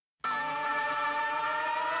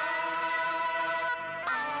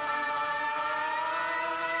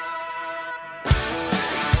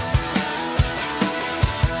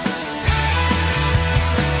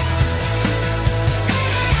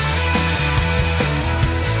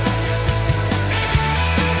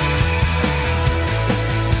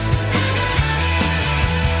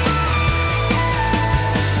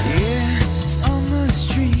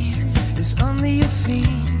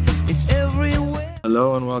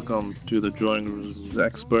Hello and welcome to the Drawing Rooms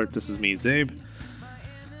Expert. This is me, Zaib.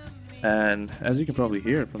 And as you can probably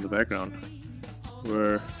hear from the background,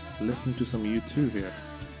 we're listening to some U2 here,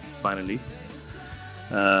 finally.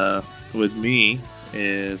 With me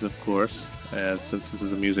is, of course, since this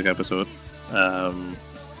is a music episode, and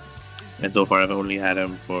so far I've only had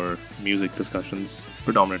him for music discussions,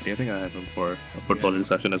 predominantly. I think I had him for a football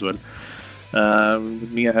discussion as well.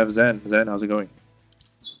 With me I have Zain. Zain, how's it going?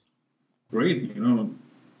 Great.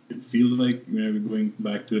 It feels like we're going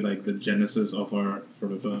back to like the genesis of our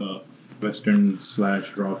sort of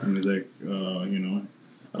Western/rock music.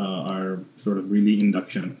 Our sort of really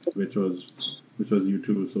induction, which was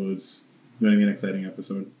U2. So it's going to be an exciting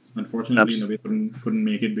episode. Unfortunately, Naveed couldn't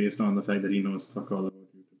make it based on the fact that he knows fuck all about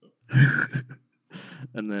U2.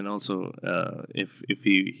 And then also, if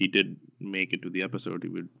he did make it to the episode, he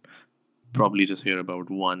would probably just hear about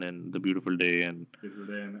One and The Beautiful Day and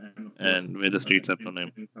Where the Streets Have No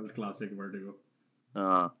Name. Classic Vertigo.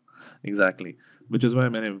 Exactly. Which is why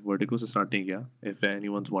मैंने Vertigo से start नहीं किया. If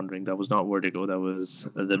anyone's wondering, that was not Vertigo. That was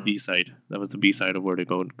the B-side. That was the B-side of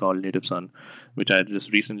Vertigo called Native Son, which I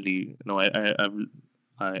just recently. No,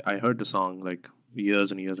 I heard the song like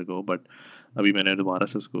years and years ago, but अभी मैंने दोबारा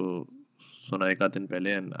से उसको सुना एक आध दिन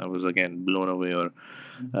पहले, and I was again blown away. Or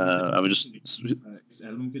I was just. This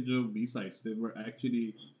album के जो B-sides, they were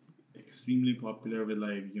actually extremely popular with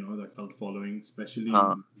the cult following, especially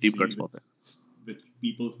Deep Cuts which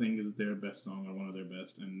people think is their best song or one of their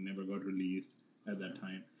best and never got released at that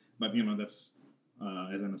time. But that's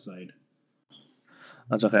as an aside.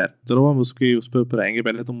 अच्छा खैर, चलो हम उस पे ऊपर आएंगे.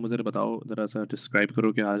 पहले तुम मुझे बताओ, जरा सा डिस्क्राइब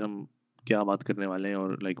करो कि आज हम क्या बात करने वाले हैं,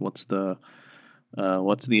 और like what's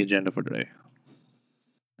the agenda for today?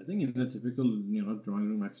 I think in the typical drawing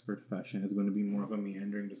room expert fashion, it's going to be more of a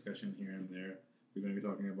meandering discussion here and there. We're going to be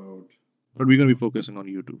talking about. But we're going to be focusing on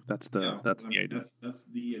YouTube. That's the idea. That's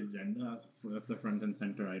the agenda. That's the front and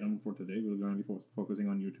center item for today. We're going to be focusing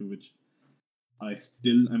on YouTube, which I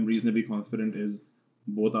still am reasonably confident is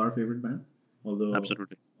both our favorite band.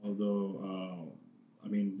 Absolutely. Although I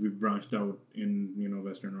mean, we've branched out in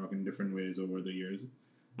Western rock in different ways over the years.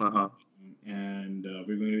 And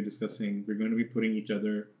we're going to be we're going to be putting each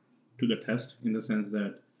other to the test in the sense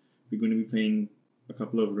that we're going to be playing a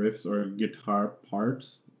couple of riffs or guitar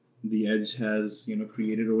parts the Edge has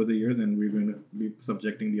created over the years, and we're going to be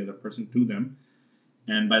subjecting the other person to them.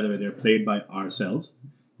 And by the way, they're played by ourselves,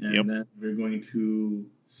 and then we're going to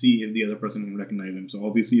see if the other person can recognize them. So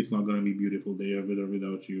obviously, it's not going to be Beautiful Day or With or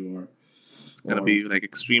Without You, or gonna be like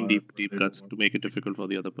extreme deep cuts to make it difficult for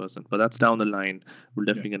the other person. But that's down the line. We're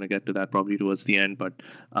definitely gonna get to that probably towards the end. But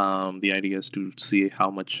the idea is to see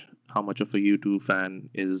how much of a U2 fan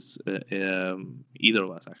is either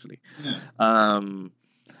of us actually.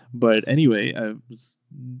 But anyway,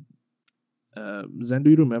 Zen, do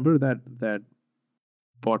you remember that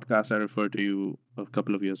podcast I referred to you a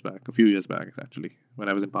few years back actually, when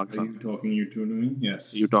I was in Pakistan? Are you talking U2 to me?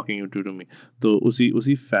 Yes. You're talking U2 to me. So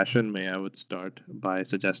usi fashion mein I would start by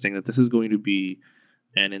suggesting that this is going to be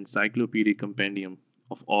an encyclopedic compendium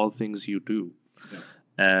of all things U2.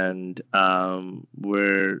 And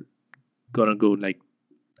we're gonna go like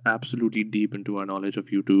absolutely deep into our knowledge of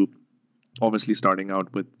U2. Obviously starting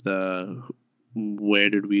out with where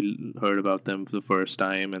did we heard about them for the first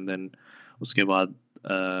time, and then uske baad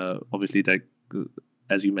obviously like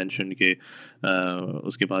as you mentioned ke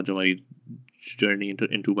uske baad jo my journey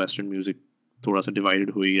into Western music thoda sa divided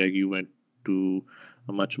hui, like you went to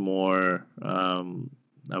a much more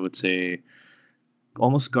I would say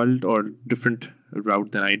almost cult or different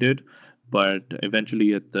route than I did, but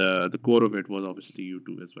eventually at the core of it was obviously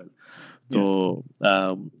U2 as well. So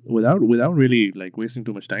without really like wasting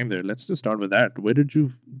too much time there, let's just start with that. Where did you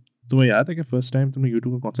तुम्हें याद है कि first time तुमने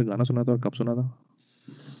YouTube का कौन सा गाना सुना था और कब सुना था?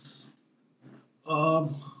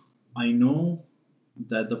 I know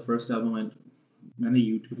that the first album मैंने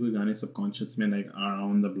YouTube के गाने subconscious में like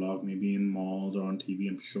around the block, maybe in malls or on TV,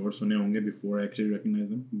 I'm sure सुने होंगे before I actually recognize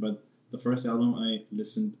them. But the first album I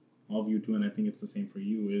listened of U2, and I think it's the same for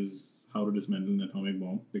you, is How to Dismantle an Atomic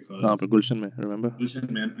Bomb, because Gulshan mein, remember? Gulshan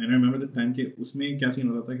man, and I remember the time कि उसमें क्या scene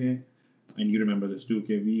होता था कि, and you remember this too,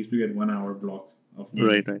 कि we used to get 1 hour block of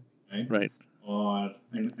gaming, right?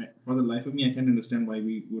 And for the life of me, I can't understand why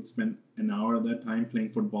we would spend an hour of that time playing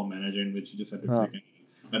Football Manager, in which you just had to click.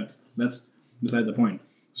 But that's beside the point.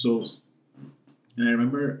 So, and I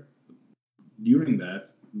remember during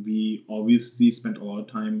that, we obviously spent a lot of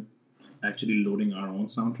time actually loading our own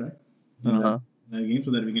soundtrack in that game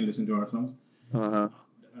so that we can listen to our songs.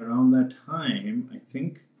 Around that time, I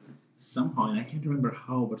think somehow, and I can't remember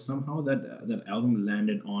how, but somehow that album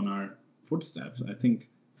landed on our footsteps. I think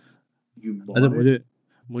you bought it.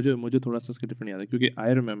 मुझे थोड़ा सा इसका different याद है क्योंकि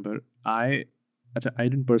I remember I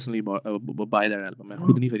didn't personally buy that album, मैं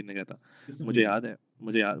खुद नहीं खरीदने गया था। मुझे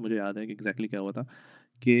याद है कि एग्जैक्टली क्या हुआ था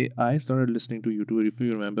कि I started listening to YouTube. If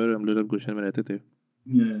you remember हम लोग जब गुलशन में रहते थे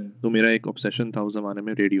तो मेरा एक ऑब्सेशन था उस जमाने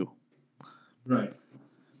में रेडियो। राइट।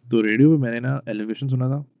 तो रेडियो पे मैंने ना एलिवेशन सुना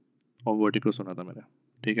था और वर्टिको सुना था मैंने,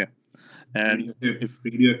 ठीक है। And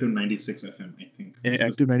radio active 96 FM I think,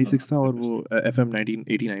 active 96 था और वो FM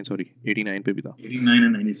 1989 सॉरी 89 पे भी था। 89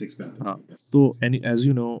 and 96 पे आता हाँ, है। तो एज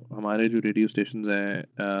यू नो हमारे जो रेडियो स्टेशंस हैं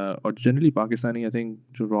और जनरली पाकिस्तानी आई थिंक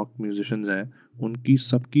जो रॉक म्यूजिशियंस हैं उनकी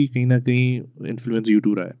सबकी कहीं ना कहीं इन्फ्लुएंस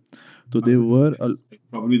यूट्यूब रहा है। तो they were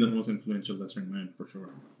probably the most influential western man for sure.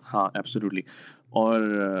 हाँ एब्सोल्युटली।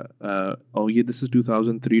 और ये this is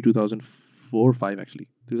 2003 2004 5 actually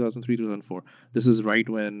 2003 2004, this is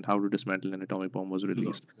right when How to Dismantle an Atomic Bomb was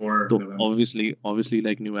released. So obviously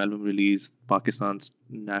like new album release, Pakistan's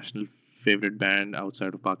national favorite band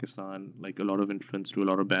outside of Pakistan, like a lot of influence to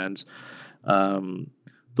a lot of bands.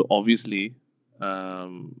 So obviously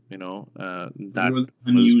that there was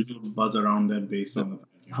unusual buzz around that based on the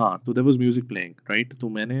हाँ, तो there was music playing, right? तो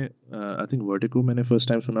मैंने I think Vertigo मैंने first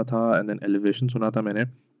time सुना था and then Elevation सुना था मैंने,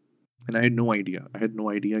 and I had no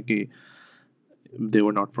idea कि they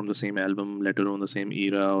were not from the same album, let alone the same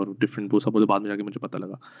era और different, वो सब तो बाद में जाके मुझे पता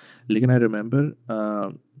लगा। लेकिन I remember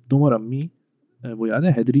तुम और अम्मी वो याद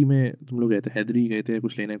है हैदरी में तुम लोग गए थे, हैदरी गए थे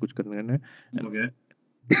कुछ लेने कुछ करने। Okay.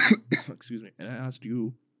 Excuse me, and I asked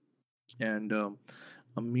you and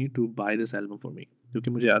अम्मी to buy this album for me,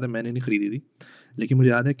 क्योंकि मुझे याद है मैंने नहीं खरीदी थी, लेकिन मुझे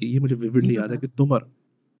याद है कि ये मुझे विविडली याद है कि तुम और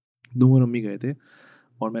अम्मी गए थे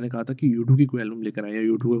और मैंने कहा था कि यूट्यूब की कोई एल्बम लेकर आए या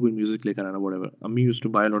यूट्यूब का कोई म्यूजिक लेकर आना व्हाटएवर। अम्मी used to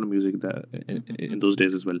bye a lot of music in those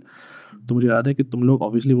days as well. तो मुझे याद है कि तुम लोग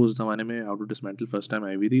ऑब्वियसली वो उस जमाने में how to dismantle first time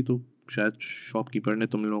आई हुई थी, तो शायद शॉपकीपर ने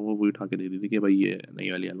तुम लोगों को वो उठा के दे दी थी कि भाई ये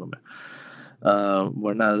नई वाली एल्बम है।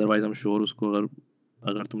 वरना अदरवाइज आई एम श्योर उसको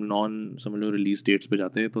अगर तुम नॉन समझ लो रिलीज डेट्स पे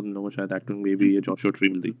जाते तो तुम लोगों को शायद एक्टिंग में भी ये जॉशुआ ट्री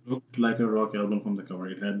मिलती। Looked like a rock album from the cover.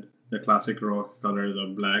 It had the classic rock colors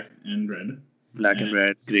of black and red. Black and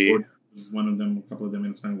red, grey. One of them, a couple of them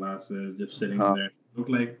in sunglasses, just sitting there.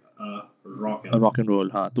 Looked like a rock album. Rock and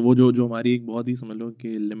roll. हाँ, तो वो जो हमारी एक बहुत ही समझ लो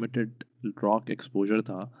कि limited rock exposure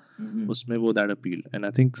था उसमें वो that appeal, and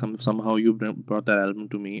I think somehow you brought that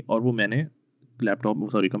album to me, और वो मैंने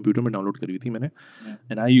कंप्यूटर में डाउनलोड करी थी मैंने,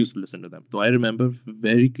 and I used to listen to them. तो आई रिमेंबर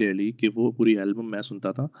वेरी क्लियरली कि वो पूरी एल्बम मैं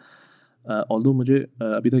सुनता था। ऑल्दो मुझे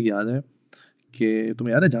अभी तक याद है कि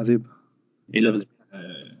तुम्हें याद है जाज़िब ए लेवल्स,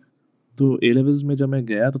 तो ए लेवल्स में जब मैं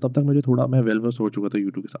गया तो तब तक मुझे थोड़ा मैं वेल वर्स हो चुका था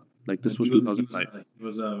यूट्यूब के साथ, like this was 2005। He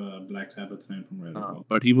was a Black Sabbath fan from Red.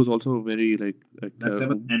 but he was also very like Black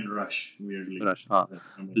Sabbath and Rush, weirdly. Rush, हाँ,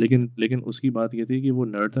 लेकिन उसकी बात ये थी कि वो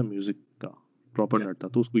नर्ड था म्यूजिक का, प्रॉपर नर्ड था,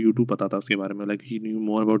 तो उसको यूट्यूब पता था उसके बारे में, like he new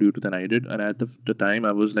more about YouTube then I did, and at the time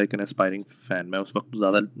I was like an aspiring fan. मैं उस वक्त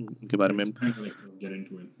ज़्यादा उनके बारे में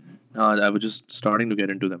हाँ, I was just starting to get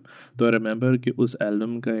into them. तो आई रिमेंबर कि उस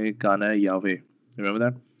एल्बम का एक गाना है यावे, रिमेंबर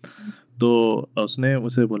दैट? तो उसने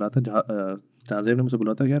मुझे बोला था, जाज़ेब ने मुझे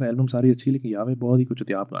बोला था कि यार एल्बम सारी अच्छी लेकिन यावे बहुत ही कुछ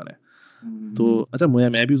अत्याप गाना है। तो अच्छा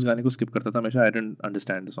मैं भी उस गाने को स्किप करता था हमेशा, I didn't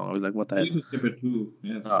understand the song, I was like what the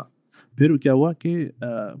hell. हाँ, फिर क्या हुआ कि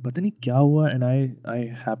पता नहीं क्या हुआ and I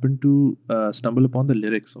happened to stumble upon the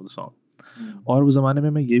lyrics of the song. और उस ज़माने में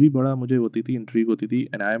मैं ये भी बड़ा मुझे होती थी इंट्रीग होती थी,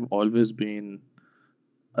 and I am always been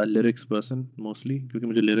a lyrics person mostly, क्योंकि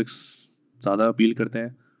मुझे लिरिक्स ज़्यादा अपील करते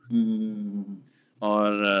हैं।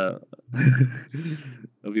 और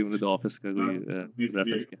अभी मैंने द ऑफिस का कोई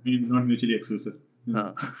रेफरेंस किया, नॉट म्यूचुअली एक्सक्लूसिव।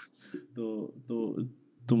 हाँ,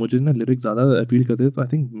 तो मुझे ना लिरिक्स ज़्यादा अपील करते थे, तो I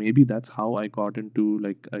think may be that's how I got into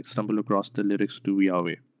like I stumble across the lyrics to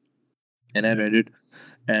यावे and I read it,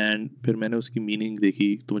 and फिर मैंने उसकी मीनिंग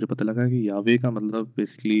देखी तो मुझे पता लगा कि यावे का मतलब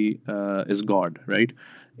basically is God, right,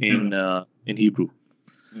 in Hebrew.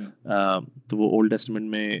 तो वो ओल्ड टेस्टामेंट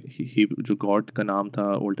में ही जो गॉड का नाम था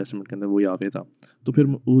ओल्ड टेस्टामेंट के अंदर वो यावे था। तो फिर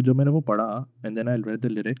वो जब मैंने वो पढ़ा and then I read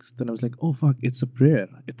the lyrics, then I was like oh fuck, it's a prayer,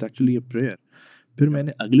 it's actually a prayer. फिर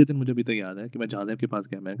मैंने अगले दिन, मुझे अभी तक याद है कि मैं जाज़ेब के पास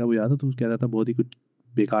गया, मैंने कहा वो याद है तो कह रहा था बहुत ही कुछ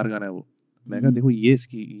बेकार गाना है वो। मैं कहा देखो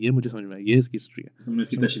ये मुझे समझ में आया, ये इसकी हिस्ट्री है, तुमने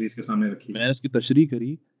इसकी तशरीह के सामने रखी, मैंने इसकी तशरीह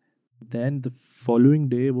करी। देन द फॉलोइंग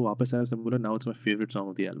डे वो वापस आया, उसने बोला now it's my favourite song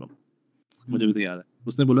of the album. मुझे भी तो याद है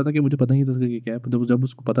उसने बोला था कि मुझे पता नहीं था कि क्या है, पर जब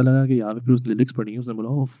उसको पता लगा कि यहाँ पे फिर उस लिरिक्स पढ़ी उसने बोला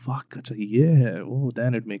ओह फक, अच्छा ये है, ओह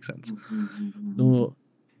देन इट मेक्स सेंस। तो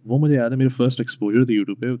वो मुझे याद है मेरा फर्स्ट एक्सपोजर था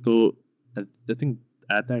यूट्यूब पे, तो I think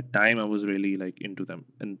at that time I was really like into them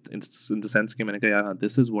in the sense कि मैंने कहा यार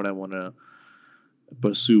this is what I want to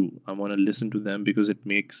pursue, I want to listen to them because it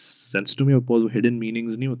makes sense to me, और बहुत hidden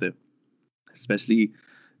meanings नहीं होते, especially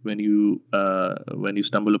when you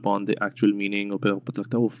stumble upon the actual meaning, और फिर पता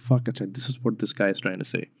लगता है oh fuck, अच्छा this is what this guy is trying to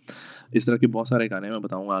say. इस तरह के बहुत सारे गाने मैं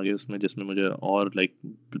बताऊंगा आगे उसमें जिसमें मुझे और like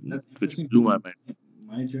which blew my mind.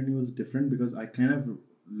 My journey was different because I kind of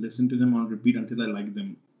listened to them on repeat until I liked them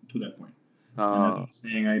to that point. And as I was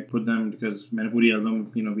saying, I put them because Manipuri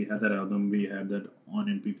album, we had that album, we had that on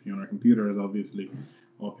MP3 on our computers, obviously.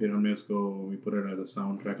 Or we put it as a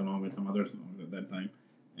soundtrack along with some other songs at that time.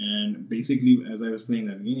 And basically, as I was playing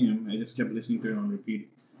that game, I just kept listening to it on repeat,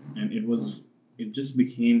 and it just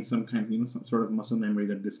became some kind of some sort of muscle memory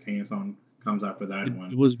that this kind of sound comes after that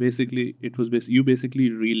one. You basically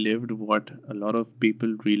relived what a lot of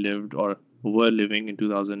people relived or were living in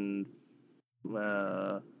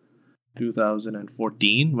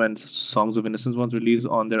 2014 when Songs of Innocence was released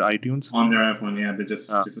on their iTunes. On their iPhone, yeah, they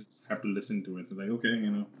just have to listen to it. So like,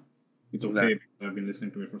 okay, it's okay because I've been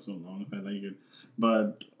listening to it for so long if I like it.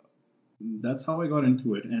 But that's how I got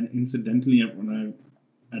into it. And incidentally, when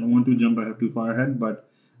I don't want to jump too far ahead, but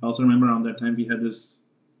I also remember around that time we had this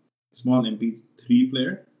small MP3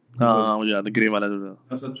 player. The grey wala.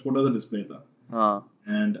 That's a छोटा सा display था.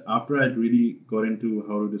 And after I really got into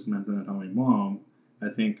how to dismantle an atomic bomb, I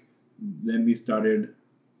think then we started,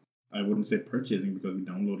 I wouldn't say purchasing because we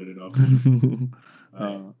downloaded it off.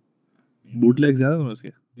 Bootlegs ज़्यादा थे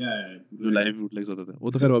उसके? Yeah. जो live bootlegs होते थे.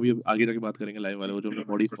 वो तो खैर अभी आगे जाके बात करेंगे live वाले वो जो हमने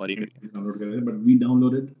बॉडी सवारी करी. But we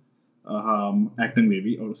downloaded Acton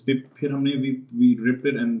Baby और उस पे फिर हमने we ripped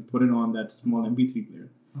it and put it on that small MP3 player.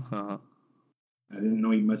 I didn't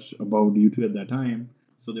know much about YouTube at that time.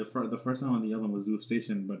 So the first time on the album was Zoo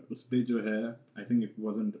Station, but उस पे जो है, I think it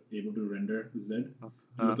wasn't able to render Z. It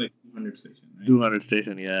looked like 200 Station, right? 200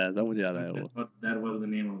 Station, yeah, that मुझे याद आया वो. I thought that was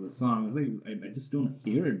the name of the song. I was like, I just don't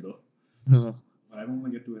hear it though. But I don't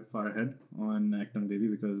want to get too far ahead on Acton Baby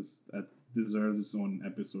because that deserves its own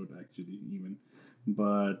episode actually even.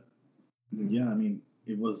 But yeah, I mean,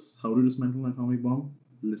 it was How to Dismantle an Atomic Bomb,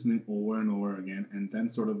 listening over and over again, and then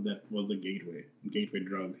sort of that was the gateway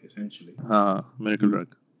drug essentially. Miracle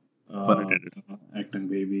drug. Acton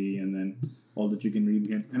Baby, and then All That You Can Read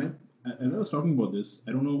Again. And as I was talking about this,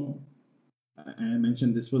 I don't know. I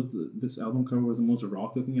mentioned this album cover was the most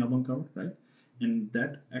rock looking album cover, right? And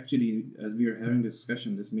that actually, as we were having this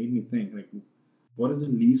discussion, this made me think like, what is the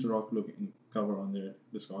least rock looking cover on their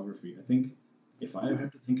discography? I think if I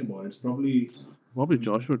had to think about it, it's probably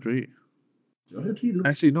Joshua Tree. Joshua Tree looks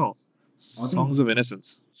actually no. Songs of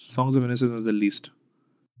Innocence. Songs of Innocence is the least.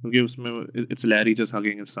 It's Larry just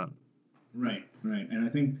hugging his son. Right. And I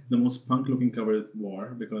think the most punk looking cover is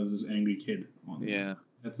War because there's Angry Kid on it. Yeah.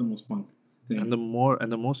 That's the most punk thing. And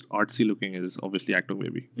the most artsy looking is obviously Acton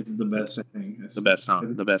Baby. It's the best, I think. The best,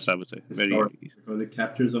 I would say. Very because it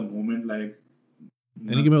captures a moment like.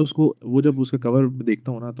 यानी कि मैं उसको वो जब उसका cover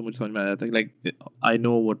देखता हूँ ना तो मुझे समझ में आ जाता है like I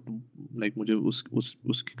know what like मुझे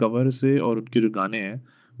उसके कवर से और उनके जो गाने हैं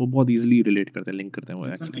वो बहुत easily relate करते हैं link करते हैं वो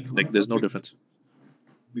actually like there's no difference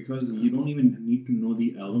because you don't even need to know the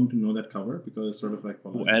album to know that cover because it's sort of like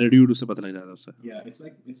वो attitude उससे पता लग जाता है उससे. Yeah, it's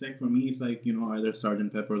like for me it's like either Sgt.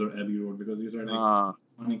 Pepper's or Abbey Road because these are like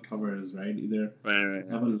funny covers, right? Either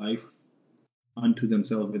have a life unto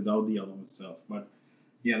themselves without the album itself, but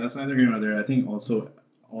yeah, that's neither here nor there. I think also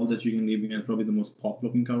All That You Can Leave Behind is probably the most pop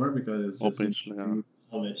looking cover because it's just very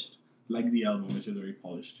polished, like the album, which is very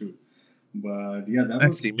polished too. But yeah, that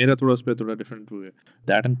actually मेरा थोड़ा उस पे थोड़ा different हुआ है.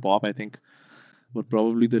 That and Pop, I think, were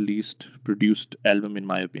probably the least produced album in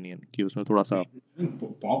my opinion. कि उसमें थोड़ा सा. I think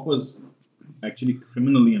Pop was actually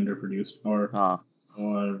criminally underproduced or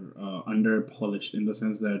under polished in the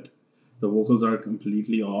sense that the vocals are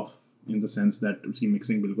completely off in the sense that उसकी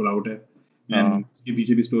mixing बिल्कुल out है. And इसके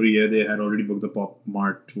पीछे भी story है, they had already booked the Pop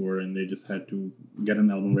Mart tour and they just had to get an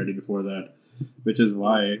album ready before that, which is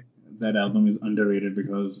why that album is underrated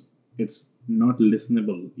because it's not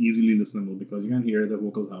easily listenable because you can't hear the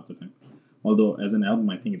vocals half the time. Although as an album,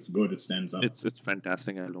 I think it's good, it stands out. It's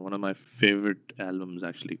fantastic album, one of my favorite albums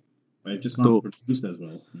actually. But it's just not produced as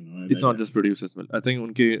well. It's not just produced as well. I think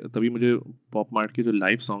उनके तभी मुझे Pop Mart के जो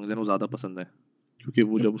live songs हैं वो ज़्यादा पसंद है. क्योंकि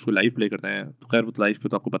वो जब उसको लाइव प्ले करते हैं तो खैर वो लाइव पे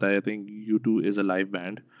तो आपको पता है I think U2 is a live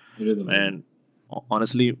band and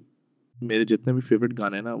honestly मेरे जितने भी फेवरेट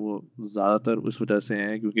गाने हैं ना वो ज़्यादातर उस वजह से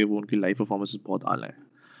हैं क्योंकि वो उनकी लाइव परफॉर्मेंसेस बहुत आला है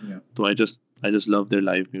तो I just love their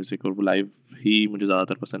live music और वो लाइव ही मुझे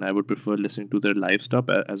ज़्यादातर पसंद है. I would prefer listening to their live stuff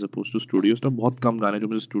as opposed to studio stuff. बहुत कम गाने जो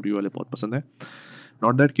मुझे स्टूडियो वाले बहुत पसंद है.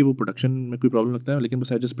 नॉट दैट कि वो प्रोडक्शन में कोई प्रॉब्लम लगता है लेकिन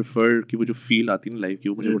बस आई जस्ट प्रेफर कि वो जो फील आती है ना लाइव की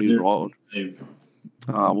वो मुझे बड़ी रॉ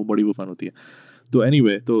वो बड़ी वो फन होती है. तो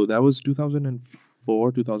anyway, तो that was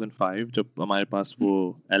 2004, 2005 जब हमारे पास वो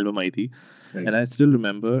एल्बम आई थी. And I still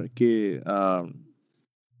remember कि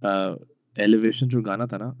एलिवेशन जो गाना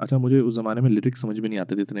था ना, अच्छा मुझे उस जमाने में लिरिक्स समझ में नहीं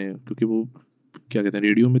आते थे इतने, क्योंकि वो क्या कहते हैं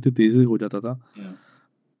रेडियो में इतनी तेजी हो जाता था Yeah.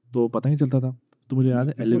 तो पता नहीं चलता था। तो मुझे याद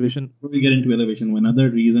है elevation. Before we get into Elevation, another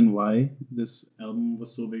reason why this album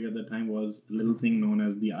was so big at the time was a little thing known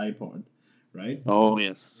as the iPod, right? Oh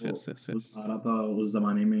yes वो यस यस यस. आ रहा था उस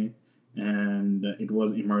जमाने में, and it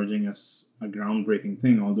was emerging as a groundbreaking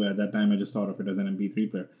thing. Although at that time I just thought of it as an MP3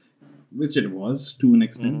 player, which it was to an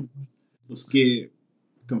extent. उसके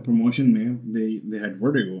promotion में they had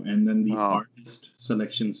Vertigo, and then the हाँ. artist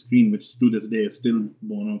selection screen, which to this day is still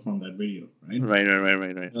born out from that video, right?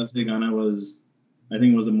 Right. First Ghana was, I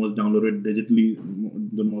think, was the most downloaded digitally,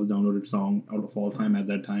 the most downloaded song out of all time at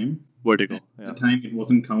that time. Vertigo. At Yeah. the time, it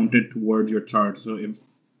wasn't counted towards your chart. So if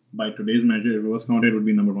by today's measure, if it was counted, it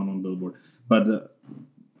would be number one on Billboard. But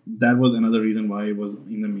that was another reason why it was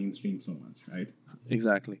in the mainstream so much, right?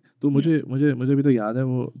 Exactly. तो मुझे भी तो याद है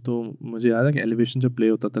वो, तो मुझे याद है कि एलिवेशन जब प्ले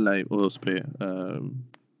होता था लाइव उस पे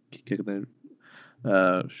क्या कहते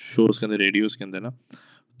हैं शोज के अंदर, रेडियोस के अंदर ना,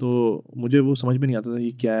 तो मुझे वो समझ में नहीं आता था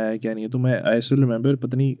ये क्या है क्या नहीं है। तो मैं आई स्टिल रिमेम्बर,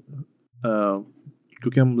 पता नहीं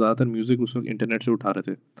क्योंकि हम ज़्यादातर म्यूज़िक उस वक्त इंटरनेट से उठा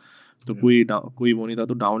रहे थे, तो कोई वो नहीं था,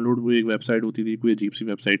 तो डाउनलोड वो एक वेबसाइट होती थी, कोई अजीब सी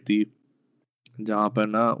वेबसाइट थी जहाँ पर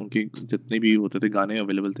ना उनके जितने भी होते थे गाने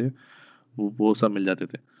अवेलेबल थे वो सब मिल जाते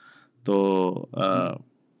थे। तो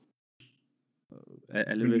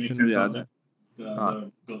एलिवेशन मुझे याद है. हाँ.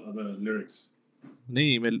 The lyrics.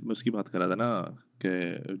 नहीं, मैं उसकी बात कर रहा था ना कि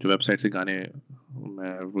जो वेबसाइट से गाने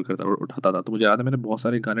मैं वो करता उठाता था, तो मुझे याद है मैंने बहुत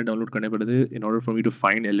सारे गाने डाउनलोड करने पड़े थे in order for me to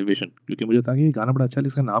find elevation, क्योंकि मुझे था कि ये गाना बड़ा अच्छा है,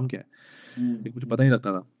 इसका नाम क्या है, लेकिन मुझे पता नहीं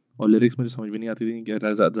लगता था, और लिरिक्स मुझे समझ में नहीं आती थी,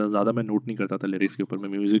 ज़्यादा मैं नोट नहीं करता था लिरिक्स के ऊपर, मैं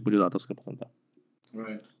म्यूज़िक मुझे ज़्यादा उसका पसंद था.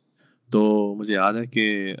 Right. तो मुझे याद है कि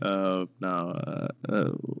अपना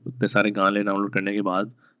इतने सारे गाने डाउनलोड करने के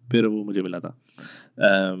बाद फिर वो मुझे मिला था.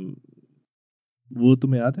 अम, वो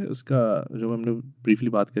तुम्हें याद है उसका, जो हमने ब्रीफली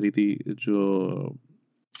बात करी थी, जो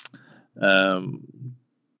अम,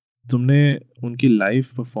 तुमने उनकी लाइव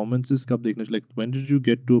परफॉर्मेंसेस कब देखने, like when did you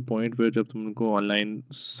get to a point where जब तुम उनको ऑनलाइन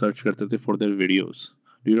सर्च करते थे for their videos?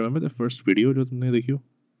 Do you remember the first video जो तुमने देखी हो?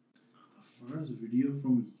 First video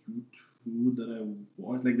from YouTube that I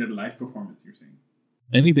watched, like their live performance, you're saying?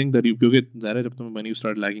 Anything that you, क्योंकि ज़ाहिर है जब तुम when you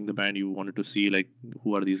started liking the band you wanted to see like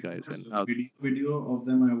who are these guys and how. Video of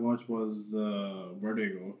them I watched was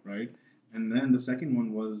Vertigo, right? And then the second one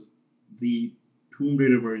was the Tomb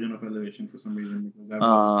Raider version of Elevation for some reason, because that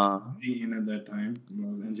was in at that time,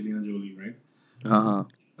 was Angelina Jolie, right? हाँ.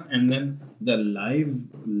 And then the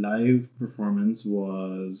live performance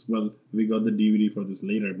was, well, we got the DVD for this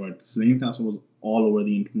later, but Slane Castle was all over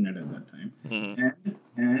the internet at that time.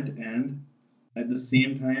 And at the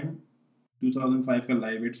same time 2005 का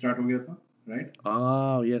live it start हो गया था, right?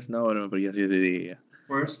 Oh yes, now I remember. Yes.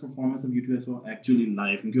 First performance of U2 I saw actually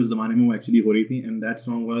live, क्योंकि उस ज़माने में वो actually हो रही थी, and that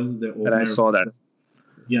song was their opener. And I saw that.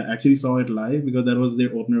 Yeah, actually saw it live because that was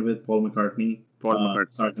their opener with Paul McCartney.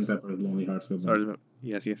 Sgt. Pepper's Lonely Hearts Club Band.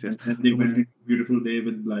 Yes. And they went into Beautiful Day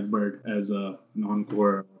with Blackbird as a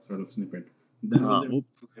non-core sort of snippet. That was their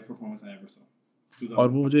live performance I ever saw. और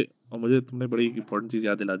मुझे तुमने बड़ी important चीज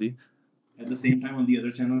याद दिला दी. At the same time, on the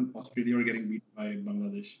other channel, Australia were getting beat by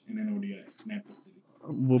Bangladesh in an ODI.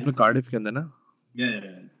 वो अपने Cardiff के अंदर ना?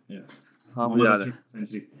 Yeah. हाँ मुझे याद है.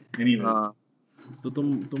 Century. Anyway. हाँ. तो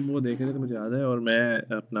तुम वो देख रहे थे, मुझे याद है, और मैं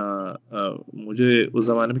अपना मुझे उस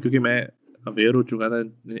ज़माने में, क्योंकि मैं अवेयर हो चुका था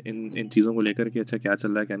इन चीज़ों को लेकर कि अच्छा क्या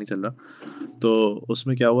चल रहा है क्या नहीं चल रहा, तो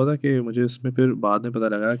उसमें क्या हुआ था कि मुझे इसमें फिर बाद में पता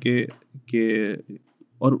लगा कि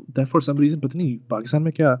और दैट फॉर सम रीज़न पता नहीं पाकिस्तान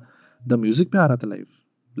में क्या द म्यूज़िक पे आ रहा था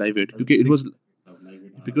लाइव इट, क्योंकि it was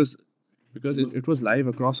because it was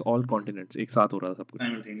live across all continents, एक साथ हो रहा था सब कुछ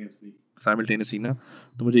साइमल्टेनियसली ना.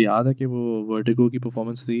 तो मुझे याद है कि वो वर्टिगो की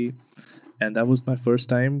परफॉर्मेंस थी, and that was my first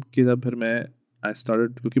time कि जब फिर मैं आई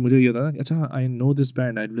स्टार्टेड, क्योंकि मुझे ये था ना अच्छा I know this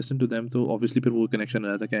band, I listen to them, तो ऑब्वियसली फिर वो कनेक्शन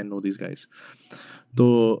आया था कि आई नो दिस गाइस. तो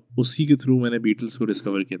उसी के थ्रू मैंने बीटल्स को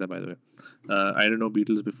डिस्कवर किया था. By the way I didn't know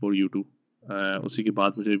Beatles before you to. उसी के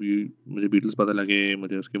बाद मुझे बीटल्स पता लगे,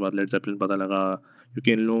 मुझे उसके बाद लेड ज़ेपलिन पता लगा,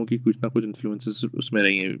 क्योंकि इन लोगों की कुछ ना कुछ इन्फ्लुएंसेस उसमें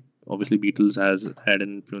रही हैं. Obviously Beatles has had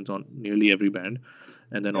an influence on nearly every band,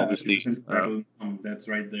 and then obviously that's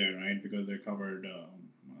right there, right, because they covered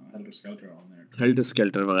Helter Skelter on there. Helter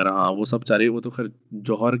Skelter वगैरह, हाँ वो सब चारे, वो तो खैर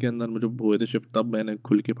जौहर के अंदर मुझे हुए थे शिफ्ट, तब मैंने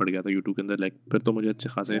खुल के पड़ गया था यूट्यूब के अंदर, लाइक फिर तो मुझे अच्छे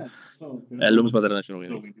खासे एल्बम्स पता रहना शुरू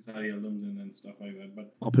हो गए, सारे albums and stuff like that. But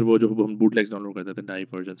और फिर वो जो हम बूटलेग्स डाउनलोड करते थे डाइव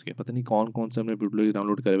वर्जन्स के, पता नहीं कौन से हमने बूटलेग्स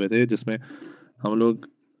डाउनलोड करे हुए थे, जिसमें हम लोग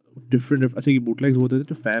डिफरेंट अच्छा ये बूटलेग्स होते थे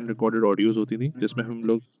जो फैन रिकॉर्डेड ऑडियोज होती थी, जिसमें हम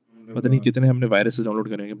लोग पता नहीं कितने हमने वायरसेस डाउनलोड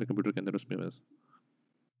करेंगे अपने कंप्यूटर के अंदर उसमें. बस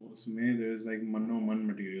उसमें there is like man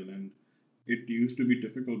material, and it used to be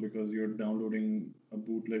difficult because you're downloading a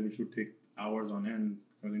bootleg which would take hours on end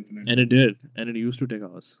because internet. And it did, and it used to take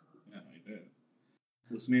hours. Yeah, it did.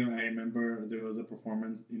 Usme, I remember there was a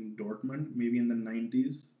performance in Dortmund, maybe in the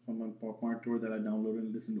 90s, from a pop art tour that I downloaded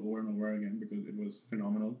and listened over and over again because it was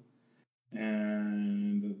phenomenal.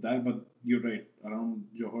 And that, but you're right, around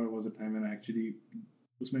Johor was a time when I actually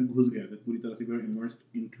उसमें घुस गया था पूरी तरह से we were immersed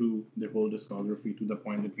into their whole discography to the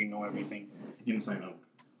point that we know everything inside out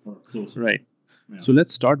or close. Right. Yeah. So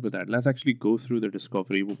let's start with that. Let's actually go through the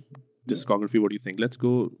discography. What do you think? Let's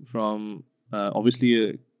go from obviously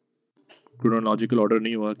a chronological order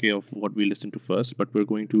नहीं हुआ कि of what we listened to first, but we're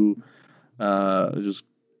going to just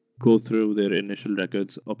go through their initial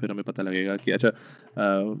records और फिर हमें पता लगेगा कि अच्छा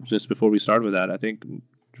just before we start with that, I think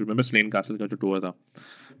remember Slane Castle का जो tour था,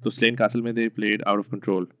 तो Slane Castle में they played Out of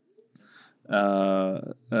Control.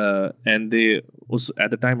 And they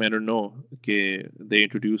at the time I don't know कि they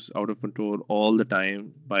introduced Out of Control all the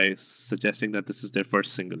time by suggesting that this is their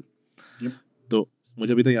first single. Yep. तो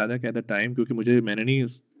मुझे अभी तक याद है कि at the time क्योंकि मैंने नहीं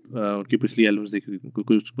उनकी पिछली एल्बम्स देखी थी,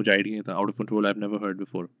 कुछ आइडिया नहीं था. Out of Control I've never heard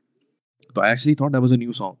before. So I actually thought that was a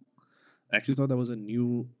new song. I actually thought that was a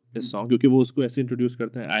new song क्योंकि वो उसको ऐसे introduce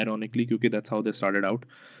करते हैं ironically क्योंकि that's how they started out.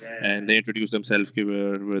 And they introduced themselves कि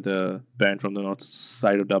we're the band from the north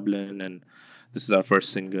side of Dublin and this is our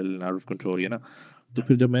first single Out of Control, you know. तो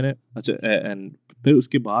फिर जब मैंने अच्छा and फिर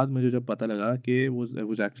उसके बाद मुझे जब पता लगा कि it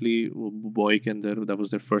was actually वो Boy के अंदर that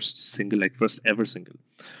was their first single, like first ever single.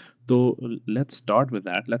 तो let's start with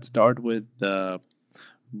that. Let's start with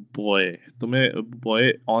Boy. तुम्हें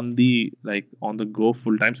Boy on the go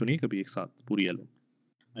full time सुनी है कभी एक साथ पूरी album?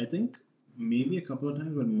 I think maybe a couple of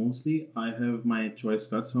times, but mostly I have my choice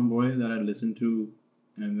cuts from Boy that I listen to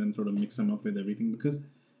and then sort of mix them up with everything because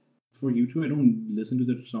for U2 I don't listen to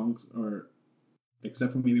their songs or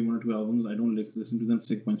except for maybe one or two albums I don't listen to them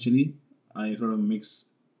sequentially. I sort of mix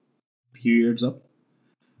periods up.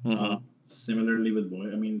 Similarly with Boy,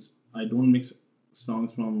 I mean I don't mix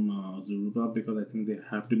songs from Zoruba because I think they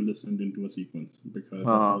have to be listened into a sequence because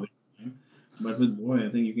that's how they design. But with Boy, I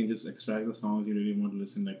think you can just extract the songs you really want to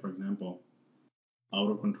listen. Like for example,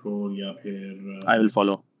 Out of Control, या फिर I Will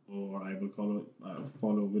Follow, or I Will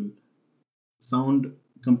Follow will sound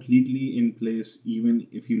completely in place even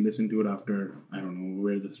if you listen to it after I don't know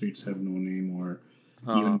Where the Streets Have No Name or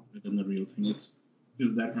even within the real thing. It's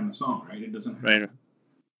that kind of song, right? It doesn't have to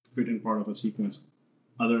fit in part of a sequence.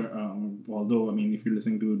 Although I mean, if you're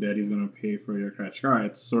listening to Daddy's Gonna Pay for Your Crash Car,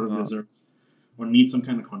 it's sort of deserves or needs some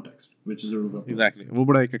kind of context, which is a Ruba. Exactly. वो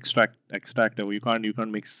बड़ा एक extract है वो. You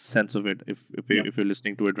can't make sense of it if you're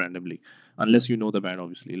listening to it randomly unless you know the band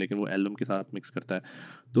obviously. लेकिन वो album के साथ mix करता है.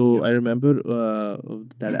 तो I remember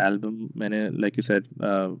that album मैंने like you said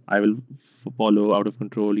I Will Follow, Out of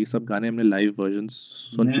Control, ये सब गाने हमने live versions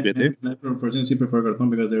सुन चुके थे. Live versions ही prefer करता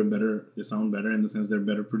हूँ because they're better, they sound better in the sense they're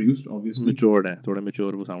better produced obviously. Matured है, थोड़ा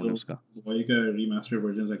mature वो sound है उसका. Boy का remastered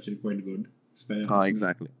version is actually quite good. हाँ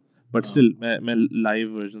exactly. But still, मैं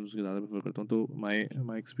live versions ज़्यादा prefer करता हूँ. तो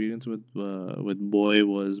my experience with Boy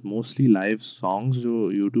was mostly live songs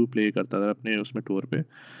जो YouTube play करता था अपने उसमें tour पे,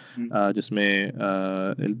 जिसमें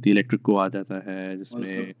The Electric को आ जाता है,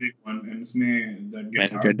 जिसमें big one and इसमें that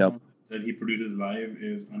guitar sound that he produces live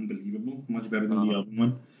is unbelievable, much better than the album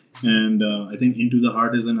one. And I think Into the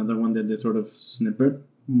Heart is another one that they sort of snippet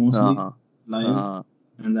mostly live,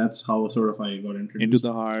 and that's how sort of I got introduced. Into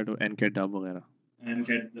the Heart और NK Dub वगैरह. And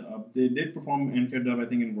they did perform NK Dub I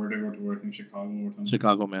think in Vertigo tour in Chicago or something.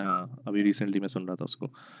 Chicago में हाँ अभी recently मैं सुन रहा था उसको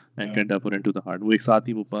NK Dub और Into the Heart वो एक साथ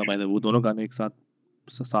ही वो दोनों गाने एक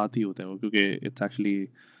साथ ही होते हैं वो क्योंकि it's actually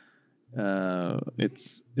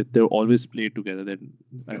they're always played together. That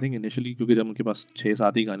I think initially क्योंकि जब उनके पास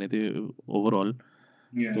 6-7 ही गाने थे overall,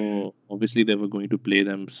 तो obviously they were going to play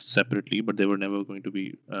them separately, but they were never going to be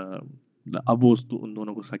अब वो उन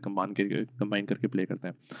दोनों को combine करके play करते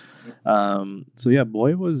हैं. So yeah,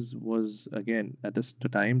 Boy was again at this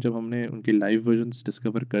time जब हमने उनके live versions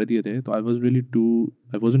discover कर दिए थे, तो I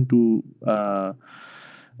wasn't too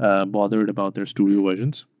bothered about their studio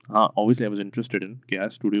versions. Obviously I was interested in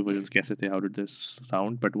studio versions कैसे थे, how did this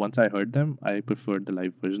sound, but once I heard them I preferred the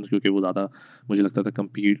live versions क्योंकि वो ज़्यादा मुझे लगता था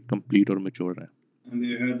complete और mature है. And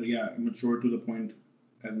they had mature to the point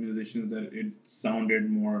as musicians that it sounded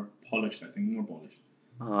more polished, I think more polished.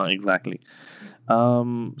 Exactly.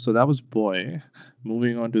 So that was Boy.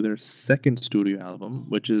 Moving on to their second studio album,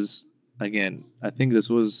 which is again I think this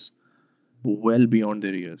was well beyond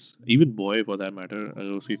their years. Even Boy for that matter,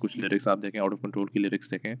 अगर उसकी कुछ lyrics आप देखें, Out of Control की lyrics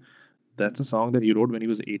देखें, that's a song that he wrote when he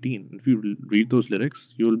was 18. If you read those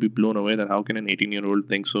lyrics, you will be blown away that how can an 18-year-old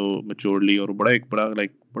think so maturely और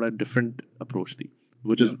बड़ा different approach थी,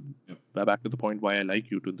 which is back to the point why I like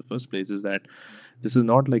U2 in the first place is that this is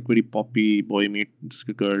not like very poppy boy meets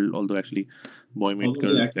girl, although actually boy meets Although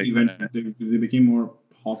girl. they actually they became more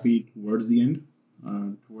poppy towards the end.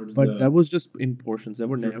 But that was just in portions. They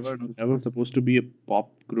were never supposed to be a pop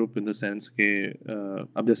group in the sense के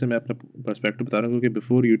अब जैसे मैं अपना perspective बता रहा हूँ कि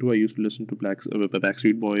before U2 I used to listen to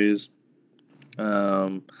Backstreet Boys,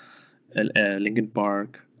 um, Linkin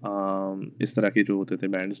Park, इस तरह के जो होते थे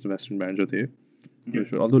bands, western bands जो थे.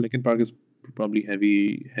 Although Linkin Park is probably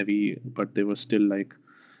heavy, but they were still like,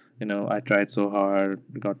 I tried so hard,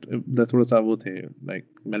 got the थोड़ा सा वो थे like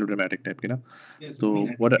melodramatic type के ना. Yes, So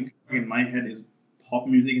I what think in my head is pop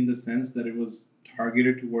music in the sense that it was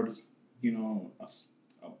targeted towards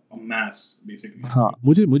a mass basically. हाँ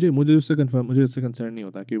मुझे उससे concern नहीं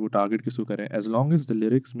होता कि वो टारगेट किसको करें as long as the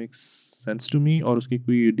lyrics make sense to me और उसकी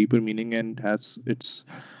कोई deeper meaning and has it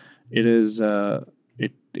is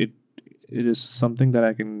it it it is something that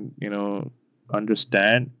I can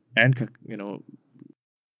understand and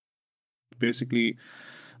basically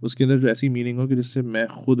उसके अंदर जो ऐसी मीनिंग हो कि जिससे मैं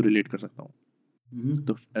खुद रिलेट कर सकता हूँ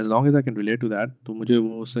तो as long as I can relate to that तो मुझे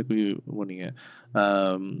वो उससे कोई वो नहीं है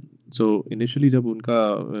so initially जब उनका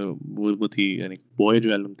वो थी यानी बॉय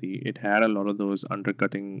जो एल्बम थी it had a lot of those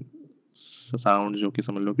undercutting sounds जो कि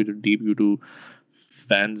समझ लो कि जो deep U2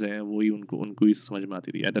 fans हैं वही उनको ही समझ में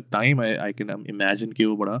आती थी at the time I can imagine कि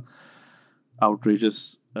वो बड़ा outrageous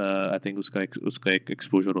I think उसका एक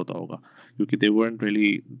exposure होता होगा क्योंकि they weren't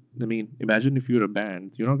really I mean imagine if you're a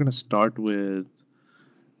band you're not going to start with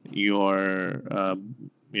your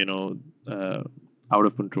out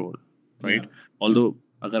of control right although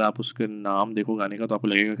अगर आप उसके नाम देखो गाने का तो आपको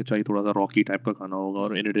लगेगा कि चाहिए थोड़ा सा रॉकी टाइप का गाना होगा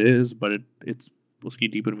और it is but it's उसकी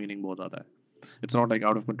deeper meaning बहुत ज़्यादा है it's not like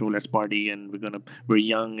out of control let's party and we're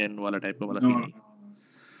young and वाला type का वाला feeling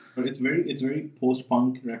but it's very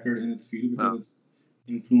post-punk record in its field because it's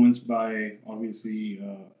influenced by obviously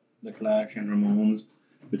the Clash and Ramones,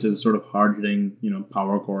 which is sort of hard-hitting,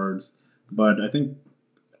 power chords. But I think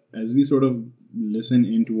as we sort of listen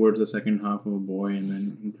in towards the second half of Boy and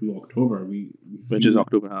then into October, which is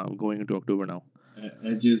October, going into October now.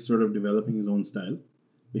 Edge is sort of developing his own style.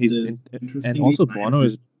 And also Bono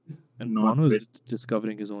is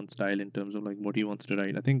discovering his own style in terms of like what he wants to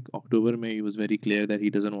write. I think October May he was very clear that he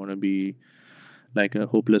doesn't want to be like a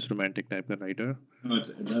hopeless romantic type of writer. No,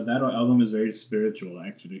 that album is very spiritual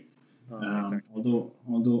actually. Exactly. Although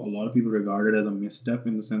a lot of people regard it as a misstep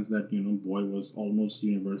in the sense that Boy was almost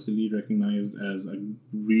universally recognized as a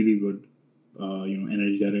really good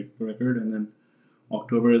energetic record, and then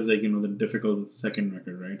October is like the difficult second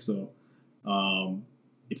record, right? So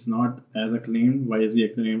it's not as acclaimed, widely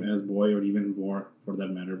acclaimed as Boy or even War for that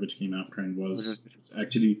matter, which came after and was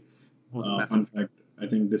actually fun fact. I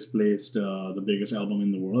think displaced the biggest album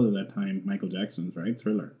in the world at that time, Michael Jackson's, right?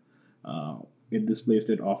 Thriller. It displaced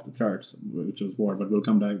it off the charts, which was War, but we'll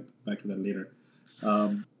come back to that later.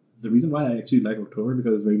 The reason why I actually like October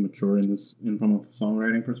because it's very mature from a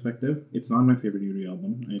songwriting perspective. It's not my favorite Yuri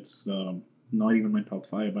album. It's not even my top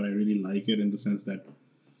 5, but I really like it in the sense that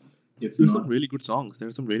there's some really good songs.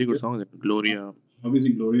 There's some really good songs. Gloria.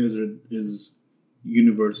 Obviously, Gloria is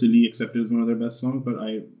universally accepted as one of their best songs, but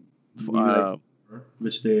I really like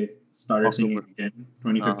which they started singing again,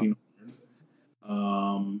 2015.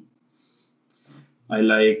 I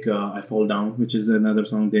like I Fall Down, which is another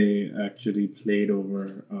song they actually played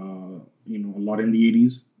over, a lot in the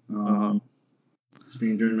 80s.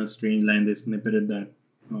 Stranger in a Strange Land, they snippeted that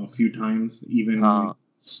a few times, even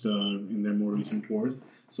in their more recent tours.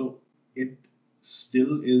 So it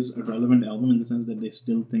still is a relevant album in the sense that they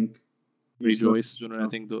still think. Rejoice, I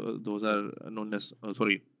think those are known as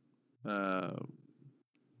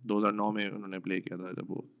those are 9 में उन्होंने play किया था जब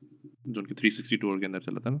वो जो उनकी 360 tour के अंदर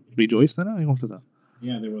चला था ना रिजॉइस था ना कौन सा था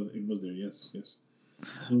yeah it was there yes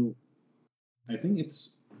so I think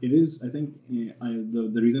it is I think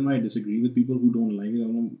the reason why I disagree with people who don't like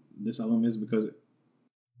this album is because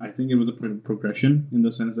I think it was a progression in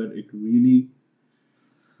the sense that it really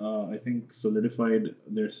I think solidified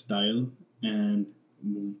their style and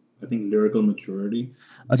I think lyrical maturity.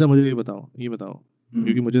 अच्छा मुझे ये बताओ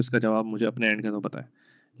क्योंकि मुझे इसका जवाब मुझे अपने एंड का तो पता है.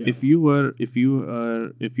 If you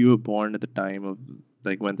were born at the time of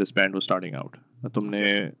like when this band was starting out, तुमने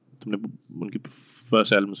उनकी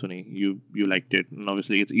first album सुनी, you liked it, and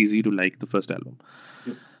obviously it's easy to like the first album.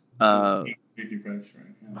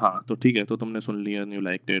 हाँ तो ठीक है तो तुमने सुन लिया and you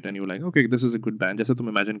liked it and you were like okay this is a good band. जैसे तुम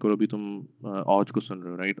imagine करो भी तुम Odge को सुन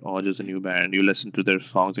रहे हो right? Odge is a new band. You listen to their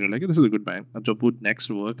songs and you're like this is a good band. अब जब वो next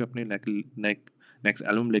work अपने next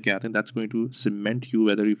album लेके आते हैं that's going to cement you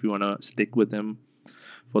whether if you wanna stick with them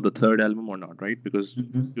for the third album or not, right? Because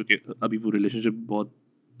क्योंकि अभी वो relationship बहुत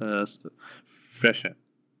fresh है.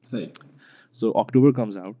 सही. So October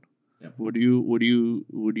comes out. Yeah. Would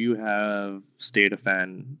you have stayed a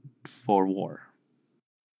fan for War?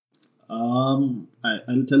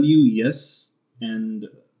 I'll tell you yes, and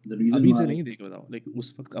the reason अभी why. से नहीं देखो बताओ, like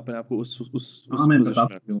उस वक्त अपने आप को उस हाँ मैं बता position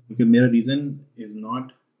में. सकता हूँ क्योंकि मेरा reason is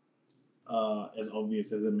not as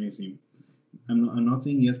obvious as it may seem. I'm not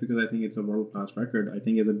saying yes because I think it's a world-class record. I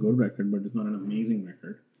think it's a good record, but it's not an amazing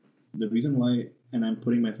record. The reason why, and I'm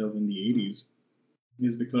putting myself in the 80s,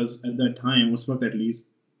 is because at that time, उस वक्त at least,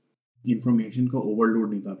 information का overload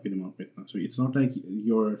नहीं था आपके दिमाग पे इतना. So it's not like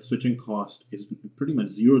your switching cost is pretty much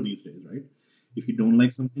zero these days, right? If you don't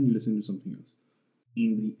like something, you listen to something else.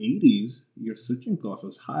 In the 80s, your switching cost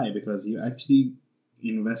was high because you actually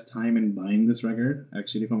invest time in buying this record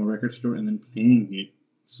actually from a record store and then playing it.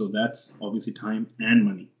 So that's obviously time and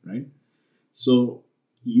money, right? So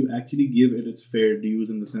you actually give it its fair dues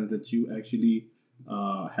in the sense that you actually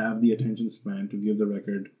have the attention span to give the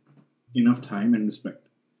record enough time and respect.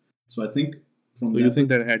 So I think from So you think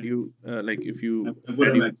that had you like if you I would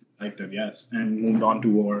have actually liked it, yes, and moved on to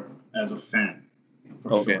War as a fan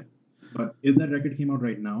for sure. But if that record came out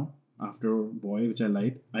right now after Boy, which I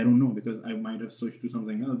liked, I don't know because I might have switched to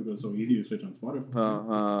something else because it's so easy to switch on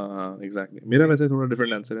Spotify. Exactly. मेरा वैसे थोड़ा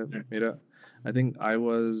different answer है. मेरा I think I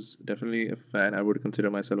was definitely a fan. I would consider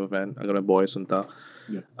myself a fan. अगर मैं Boy सुनता,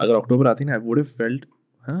 अगर October आती ना, I would have felt,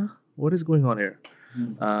 huh, what is going on here?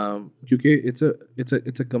 क्योंकि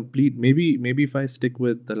it's a complete, maybe if I stick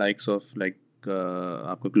with the likes of like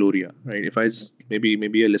आपका Gloria, right? If I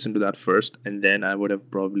maybe I listen to that first and then I would have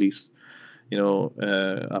probably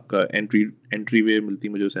आपका entryway मिलती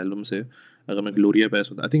मुझे उस album से. अगर मैं Gloria पे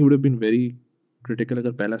सुनता, I think it would have been very critical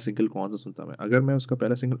अगर पहला सिंगल कौन सा सुनता मैं. अगर मैं उसका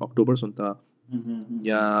पहला सिंगल October सुनता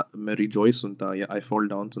या मैं Rejoice सुनता या I Fall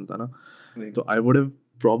Down सुनता ना, तो I would have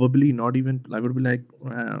probably not even, I would be like,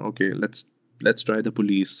 okay, let's try the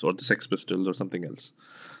Police or the Sex Pistols or something else.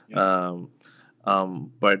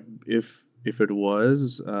 But if it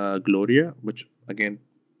was Gloria, which again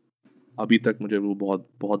अभी तक मुझे वो बहुत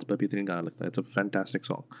बहुत बेहतरीन गाना लगता है. It's a fantastic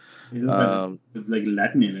song. It's like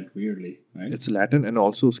Latin in it weirdly, right? It's Latin and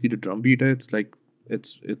also उसकी जो drum beat है, it's like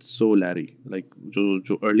it's so Larry, like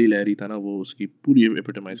जो early Larry था ना, वो उसकी पूरी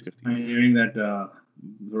epitomize करती है. I'm hearing that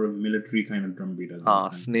sort of military kind of drum beat. हाँ,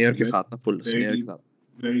 snare के साथ ना, full snare के साथ,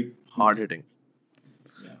 very hard hitting.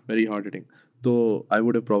 Yeah. Very hard hitting. So I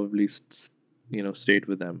would have probably stayed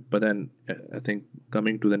with them. But then I think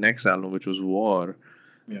coming to the next album, which was War,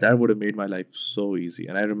 that would have made my life so easy.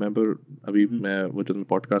 And I remember अभी मैं वो जो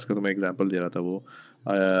podcast का तो मैं example दे रहा था वो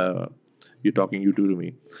You Talking You To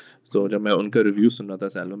Me. So जब मैं उनका review सुन रहा था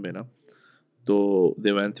इस album में ना, तो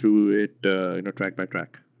they went through it track by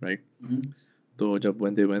track, right? So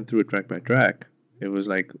when they went through it track by track, it was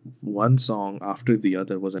like one song after the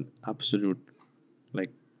other was an absolute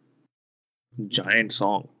like giant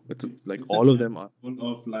song. It's like all of them are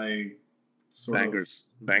full of like bangers.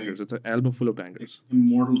 It's an album full of bangers.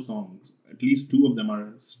 Immortal songs. At least two of them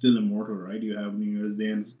are still immortal, right? You have New Year's Day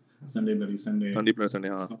and Sunday Bloody Sunday. Sunday Bloody Sunday,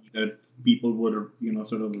 songs that people would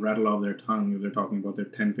sort of rattle off their tongue if they're talking about their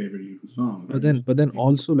 10 favorite YouTube songs. But then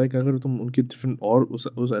also like अगर तुम उनके different और उस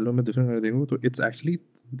album में different अगर देखो तो it's actually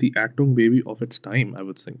the acting baby of its time, I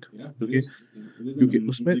would think. क्योंकि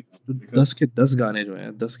उसमें 10 के 10 गाने जो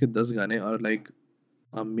हैं, 10 के 10 गाने are like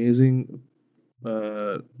amazing.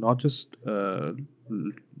 Not just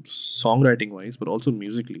songwriting wise, but also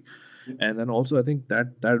musically, and then also I think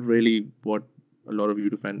that really what a lot of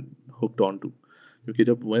YouTube fans hooked on to. Okay,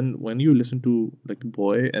 when you listen to like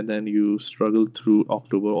Boy and then you struggle through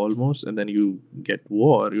October almost, and then you get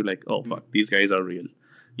War, you're like, oh fuck, these guys are real.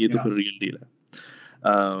 ये तो फिर real deal है.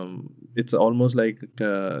 It's almost like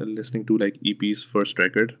listening to like EP's first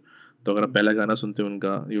record. तो अगर आप पहला गाना सुनते हो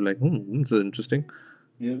उनका, you're like, this is interesting.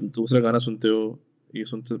 दूसरा गाना सुनते हो, ये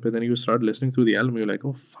सुनते हो, then you start listening through the album, you're like,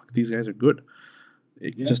 oh fuck, these guys are good.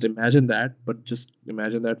 Just imagine that, but just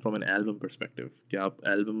imagine that from an album perspective. कि आप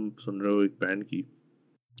album सुन रहे हो एक band की,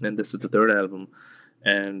 and this is the third album,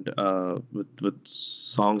 and with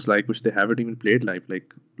songs like which they haven't even played live,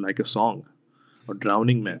 like a song or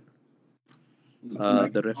Drowning Man,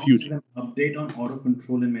 The Refuge. An update on Out of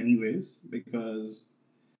Control in many ways because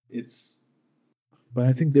it's. But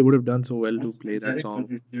I think they would have done so well to play that song.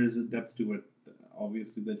 There's a depth to it,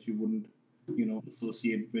 obviously, that you wouldn't,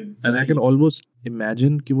 associate with. And I can almost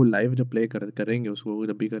imagine कि वो live जब play करेंगे उसको,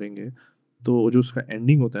 जब भी करेंगे, तो जो उसका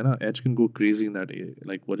ending होता है ना, Edge can go crazy in that,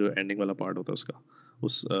 like वो जो ending वाला part होता है उसका,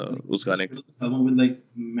 उस गाने का. Album with like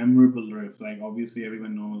memorable riffs, like obviously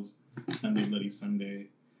everyone knows Sunday Bloody Sunday,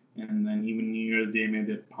 and then even New Year's Day made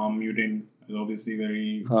that palm muting is obviously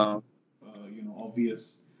very,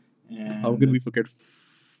 obvious. And how can we forget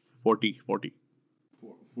 40?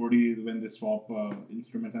 40 is when they swap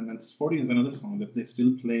instruments, and then 40 is another song that they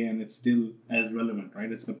still play and it's still as relevant,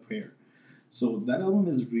 right? It's a prayer. So that album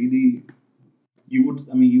is really, you would,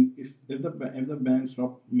 I mean, if the band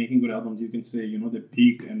stopped making good albums, you can say, you know, they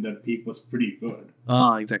peaked and that peak was pretty good.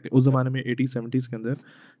 Exactly. उस जमाने में 80s 70s के अंदर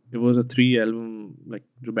it was a 3 album, like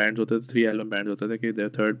जो bands होते थे 3 album bands होते थे कि their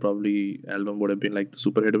third probably album would have been like the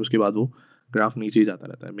super hit. उसके बाद वो ग्राफ नीचे ही जाता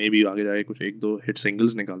रहता है, मे बी आगे जाके कुछ एक दो हिट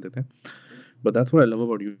सिंगल्स निकालते थे. But that's what I love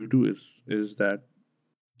about you too is that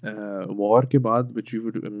war के बाद which you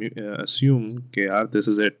would assume कि यार this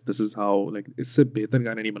is it, this is how, like इससे बेहतर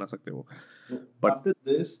गाने नहीं बना सकते वो. But after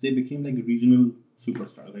this they became like regional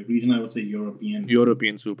superstars, like regional, I would say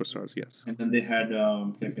European superstars, yes. And then they had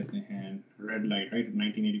क्या कहते हैं Red Light, right?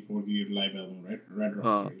 1984 की live album, right?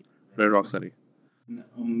 Red Rockstar. An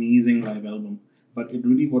amazing live album, but it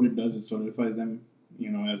really, what it does is solidifies them,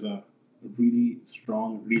 you know, as a really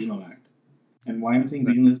strong regional act. And why I'm saying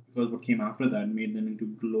regional is because what came after that made them into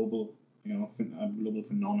global, you know, a global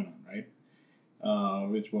phenomenon, right?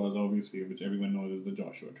 Which was obviously, which everyone knows, is the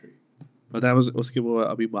Joshua Tree. But that was उसके वो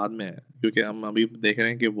अभी बाद में है, क्योंकि हम अभी देख रहे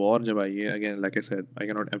हैं कि वॉर जब आई है, again like I said, I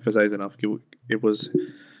cannot emphasize enough कि it was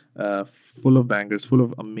full of bangers, full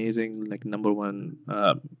of amazing like number one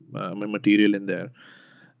material in there,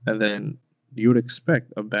 and then you would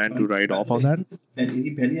expect a band to ride off on that.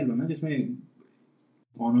 ये पहली album है जिसमें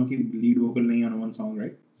Bono की lead vocal नहीं on one song,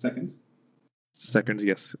 right? Seconds,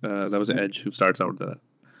 yes. That was Edge who starts out there.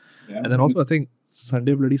 Yeah, and then also I think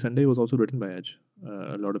Sunday Bloody Sunday was also written by Edge.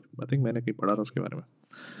 A lot of, I think मैंने कहीं पढ़ा था उसके बारे में.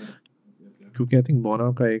 क्योंकि I think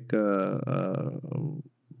Bono का एक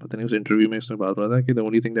पता नहीं उस इंटरव्यू में उसने बात रहा था कि the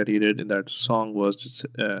only thing that he did in that song was just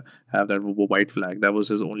have that white flag. That was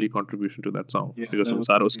his only contribution to that song. Yeah, because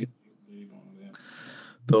सारा उसके.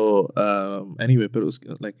 So anyway, but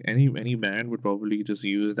like any band would probably just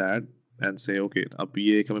use that and say, okay, अब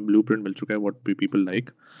ये एक हमें blueprint मिल चुका है what people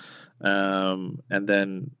like, and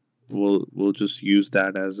then we'll just use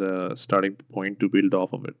that as a starting point to build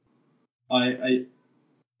off of it.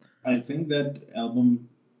 I think that album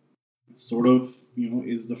sort of, you know,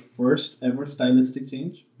 is the first ever stylistic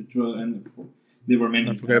change, which was, and they were many.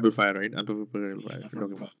 Unforgettable Fire, right?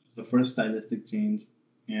 Unforgettable Fire. The first stylistic change,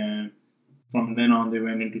 and from then on they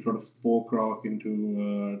went into sort of folk rock,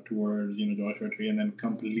 into towards, you know, Joshua Tree, and then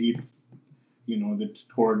complete, you know, they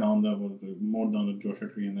tore down more down the Joshua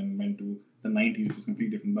Tree, and then went to the 90s, which was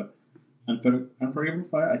completely different. But Unforgettable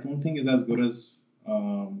Fire, I don't think is as good as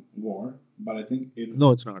War, but I think it.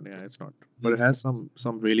 No, it's not. Yeah, it's not. But it has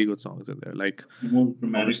some really good songs in there, like the most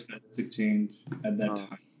dramatic stylistic change at that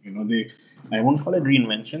time. You know, I won't call it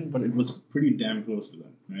reinvention, but it was pretty damn close to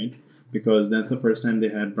that, right? Because that's the first time they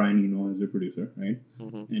had Brian Eno as their producer, right?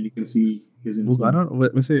 Mm-hmm. And you can see his influence. वो गाना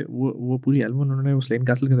वैसे वो पूरी album उन्होंने वो slain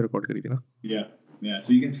castle के अंदर record करी थी ना? Yeah.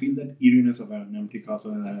 So you can feel that eeriness of an empty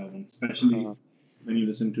castle in that album, especially when you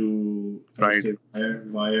listen to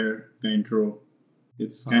Wire का intro.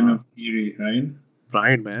 It's kind of eerie, right?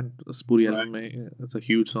 Pride, man. This पूरी album में, it's a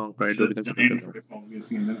huge song. Pride अभी तक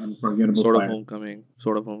obviously, and then Unforgettable Sort Fire.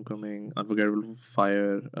 of Homecoming, Unforgettable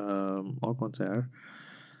Fire, और कौन सा यार?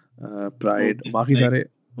 Pride, बाकी सारे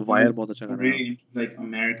Wire बहुत अच्छा गाना है. Like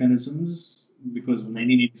Americanisms, because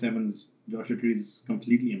 1987's Joshua Tree is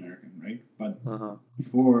completely American, right? But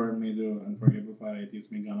before में जो Unforgettable Fire आई थी,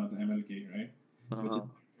 इसमें गाना था MLK, right? Which is the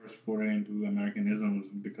first foray into Americanisms,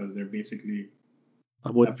 because they're basically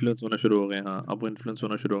अब वो इन्फ्लुएंस होना शुरू हो गए. अब वो इन्फ्लुएंस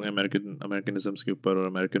होना शुरू हो गए अमेरिकनिज्म्स के ऊपर और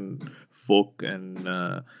अमेरिकन फोक एंड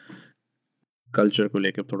कल्चर को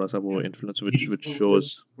लेकर थोड़ा सा वो influence which shows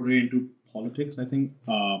into politics, I think,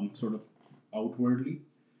 sort of outwardly.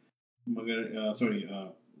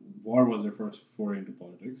 War was their first foray into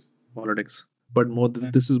politics. But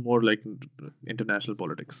this is more like international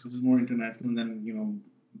politics. This is more international than, you know,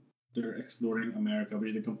 they're exploring America,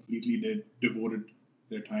 which they completely devoted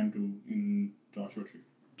their time to in Joshua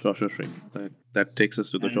Tree. That takes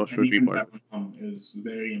us to the Joshua Tree part. That is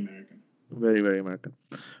very American. Very, very American.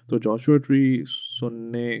 तो Joshua Tree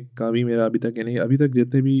सुनने का भी मेरा अभी तक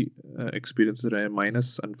जितने भी experiences रहे,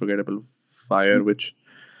 minus Unforgettable Fire, which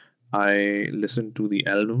I listened to the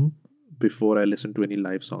album before I listened to any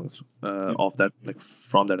live songs of that, like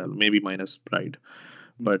from that album, maybe minus Pride.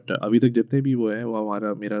 But अभी तक जितने भी वो है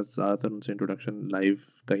वो मेरा ज़्यादातर उनसे इंट्रोडक्शन लाइव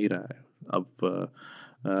का ही रहा है. अब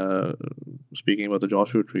speaking about the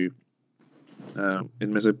Joshua Tree,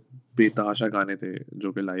 इनमें से बेतहाशा गाने थे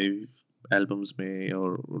जो कि लाइव एल्बम्स में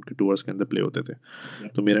और उनके टूर्स के अंदर प्ले होते थे.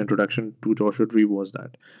 तो मेरा introduction to Joshua Tree was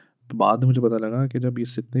that. तो बाद में मुझे पता लगा कि जब ये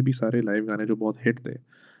जितने भी सारे लाइव गाने जो बहुत हिट थे,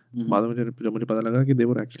 बाद में जब मुझे पता लगा कि they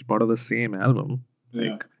were actually part of the same album,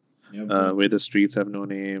 like Where the Streets Have No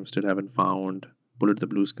Name, Still Haven't Found, Bullet the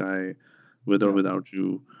Blue Sky, With or Without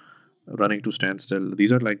You, Running to Stand Still.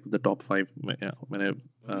 These are like the top five. Yeah,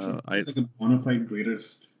 it's like a bona fide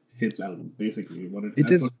greatest hits album, basically.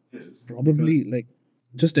 It is probably like,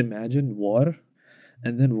 just imagine war,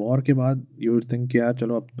 and then war के बाद you would think यार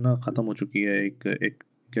चलो अब ना खत्म हो चुकी है एक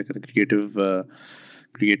क्या कहते हैं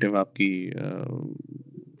creative आपकी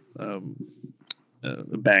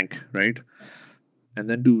bank, right? And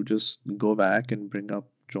then to just go back and bring up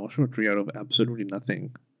Joshua Tree out of absolutely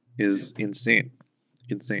nothing is insane.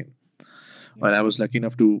 And I was lucky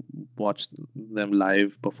enough to watch them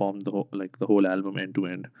live perform the whole album end to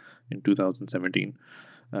end in 2017,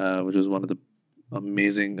 which was one of the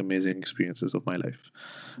amazing experiences of my life.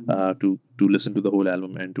 To listen to the whole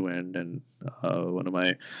album end to end, and one of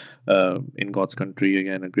my In God's Country,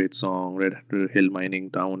 again a great song. Red Hill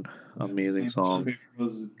Mining Town, amazing song. It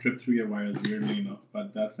was Trip Through Your Wires, weirdly enough,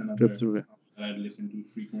 but that's another song that I listen to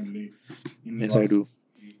frequently. Yes, I do.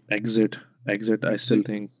 Exit. I still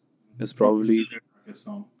think is probably their darkest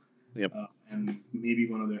song. Yep. And maybe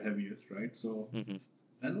one of their heaviest, right? So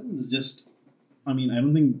that album is just, I mean, I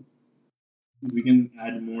don't think we can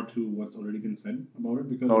add more to what's already been said about it,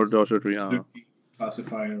 because it's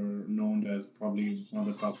classified or known as probably one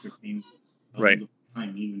of the top 15 right. of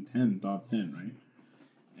time, even 10, top 10, right?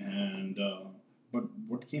 And but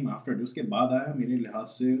what came after it, उसके बाद आया मेरे लिहाज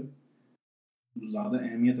से ज़्यादा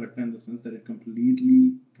अहमियत रखता है, in the sense that it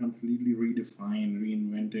completely redefined,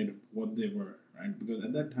 reinvented what they were, right? Because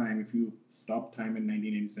at that time, if you stop time in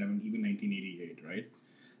 1987, even 1988, right,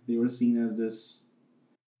 they were seen as this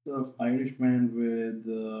sort of Irish band with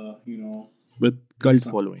with cult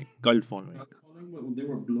following. They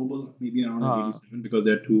were global, maybe around 87, because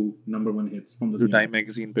they had 2 #1 hits from the same Time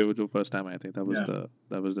magazine pe jo first time I think that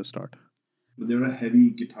was the start. But they were a heavy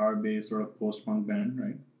guitar based sort of post punk band,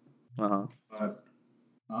 right? But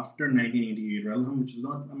after 1988, Relham, which is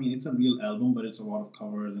not, I mean, it's a real album, but it's a lot of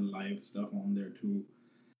covers and live stuff on there too.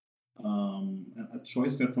 A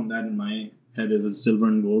choice cut from that in my head is Silver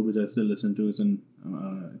and Gold, which I still listen to.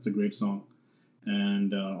 It's a great song,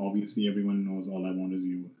 and obviously everyone knows All I Want Is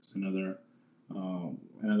You. It's another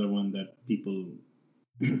one that people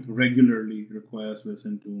regularly request,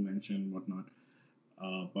 listen to, mention, whatnot.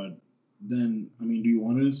 But then, I mean, do you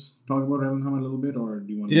want to talk about Relham a little bit, or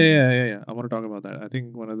do you want to? Yeah. I want to talk about that. I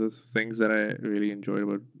think one of the things that I really enjoyed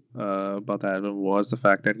about the album was the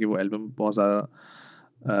fact that the album was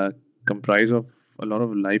comprised of a lot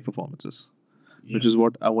of live performances, which is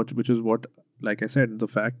what like I said, the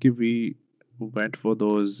fact that we went for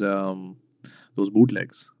those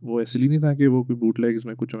bootlegs, वो इसलिए नहीं था कि वो कोई bootlegs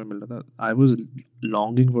में कुछ हमें मिल रहा था. I was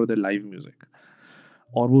longing for the live music,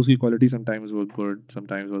 और वो उसकी quality sometimes was good,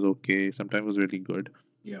 sometimes was okay, sometimes was really good.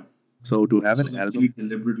 Yeah. So to have an album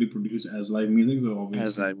deliberately produced as live music, so obviously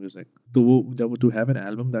as live music, to have an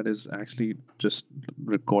album that is actually just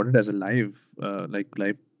recorded as a live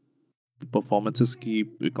live performances की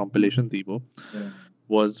compilation थी वो,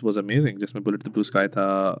 was amazing. जिसमें Bullet the Blue Sky था,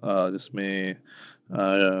 जिसमें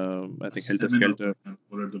I think Helter Skelter,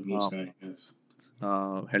 Bullet the Blue Sky, yes.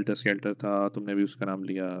 Helter Skelter था, तुमने भी उसका नाम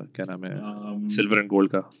लिया, क्या नाम है, Silver and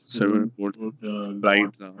Gold का, Silver and Gold,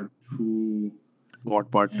 Pride था,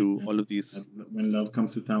 God Part 2, all of these. When Love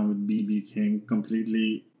Comes to Town with B.B. King,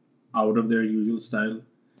 completely out of their usual style.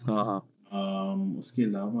 उसके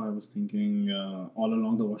अलावा I was thinking All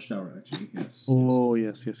Along the Watchtower, actually. Yes. Oh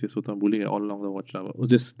yes. So I'm भूल गया, All Along the Watchtower,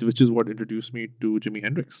 which is what introduced me to Jimi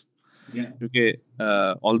Hendrix. Yeah. Okay.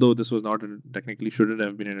 Although this was not technically shouldn't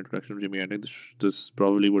have been an introduction to Jimi Hendrix, this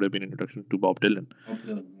probably would have been an introduction to Bob Dylan.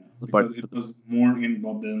 Because it was more in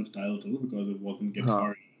Bob Dylan style too, because it wasn't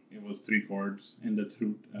guitar. It was 3 chords and the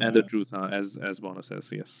truth. As Bono says,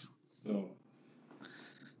 yes. So,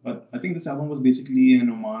 but I think this album was basically an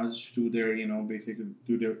homage to their,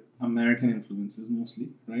 to their American influences mostly,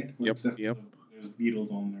 right? Except there's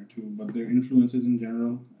Beatles on there too, but their influences in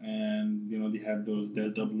general, and they had those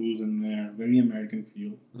Delta blues in there, very American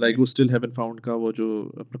feel. Like वो Still Haven't Found का वो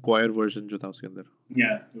जो choir version जो था उसके अंदर.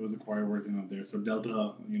 Yeah, there was a choir version of there. So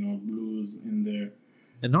Delta, blues in there.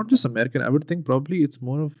 And not just American, I would think probably it's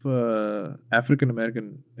more of African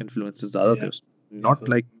American influences. Not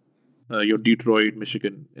like your Detroit,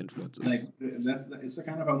 Michigan influences. Like it's the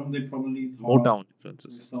kind of album they probably thought Motown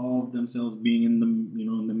influences. They saw themselves being in the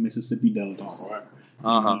in the Mississippi Delta or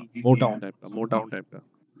Motown type.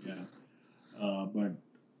 Yeah, but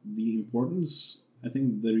the importance, I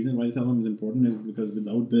think the reason why this album is important is because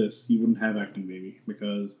without this you wouldn't have Acting Baby,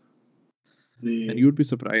 because and you would be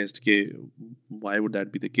surprised, why would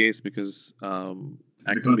that be the case? Because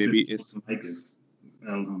Acting Baby is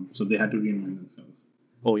album, so they had to reinvent themselves.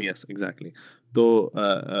 Oh yes, exactly. Though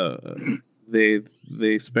they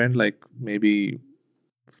spent like maybe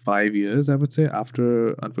 5 years, I would say,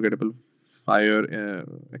 after Unforgettable Fire,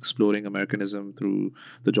 exploring Americanism through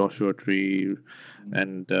the Joshua Tree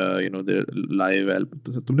and the live album.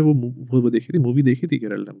 तुमने वो देखी थी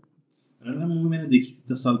Kerala? Movie मैंने देखी थी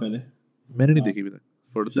 10 साल पहले, मैंने नहीं देखी अभी तक.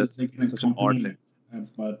 For which is that's like an such an odd thing. accompaniment,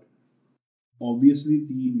 but obviously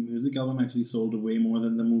the music album actually sold way more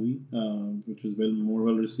than the movie, which was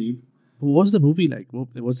well received. What was the movie like?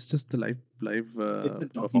 Was it just the live It's a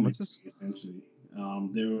documentary performances? essentially.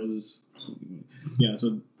 There was, yeah,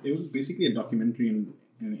 so it was basically a documentary and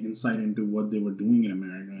an insight into what they were doing in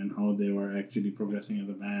America and how they were actually progressing as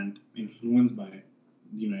a band, influenced by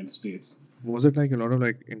the United States. Was it like a lot of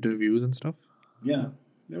like interviews and stuff? Yeah,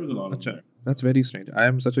 there was a lot of Acha, that. that's very strange. I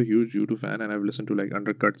am such a huge U2 fan and I've listened to like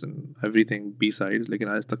undercuts and everything B-sides. लेकिन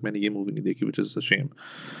आज तक मैंने ये movie नहीं देखी, which is a shame.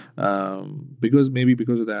 Because of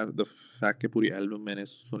that, the fact कि पूरी album मैंने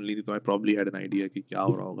सुन ली थी, तो I probably had an idea कि क्या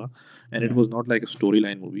हो रहा होगा. And it Yeah. was not like a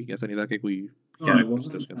storyline movie. ऐसा नहीं था कि कोई No, it characters थे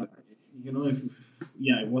wasn't. उसके अंदर. You know, if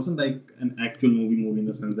yeah, it wasn't like an actual movie in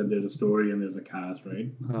the sense that there's a story and there's a cast, right?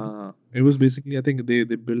 It was basically, I think they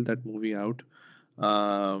built that movie out.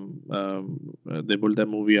 They built that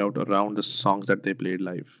movie out around the songs that they played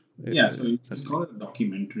live. Yeah, so it's Essentially. called a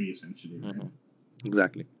documentary essentially, right?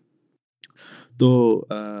 Exactly. So,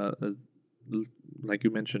 like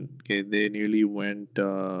you mentioned, okay, they nearly went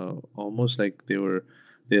almost like they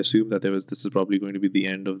assumed that this is probably going to be the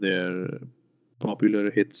end of their popular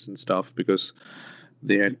hits and stuff because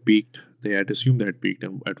they had peaked. They had assumed they had peaked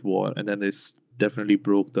at war, and then they definitely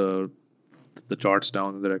broke the charts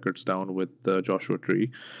down, the records down with Joshua Tree.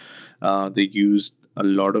 They used a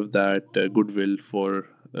lot of that goodwill for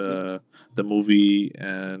the movie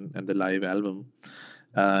and the live album.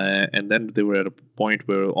 And then they were at a point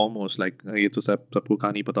where almost like ये तो सबको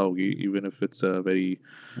कहानी पता होगी, even if it's a very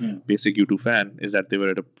basic U2 fan, is that they were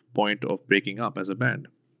at a point of breaking up as a band.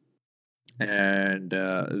 And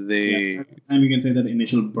they and you can say that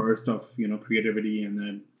initial burst of creativity and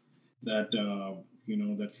then that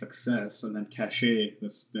that success and that cachet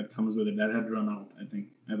that comes with it, that had run out, I think,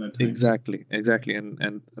 at that time. exactly,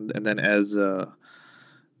 and then as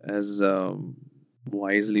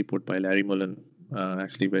wisely put by Larry Mullen,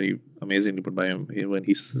 actually very amazingly put by him, when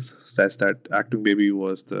he says that Acting Baby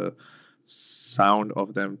was the sound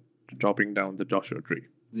of them chopping down the Joshua Tree.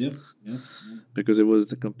 Yep. Because it was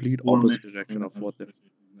the complete opposite direction of what they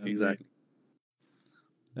exactly.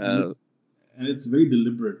 And it's very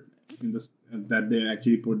deliberate in this that they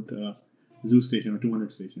actually put Zoo Station or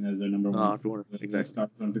 200 Station as their number one. 200,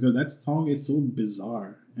 exactly. Because that song is so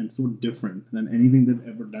bizarre and so different than anything they've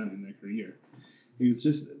ever done in their career. It's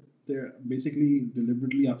just they're basically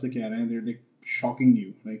deliberately after Karen, they're like shocking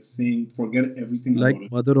you, like saying forget everything like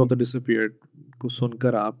about Mother of the Disappeared को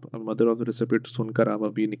सुनकर आप Mother of the Disappeared सुनकर आप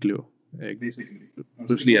अभी निकले हो basically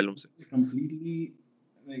पिछली album से completely,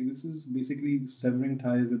 like this is basically severing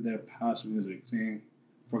ties with their past music, saying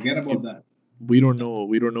forget about that. We don't know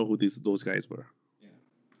who those guys were. Yeah.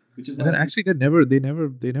 Which is and then actually they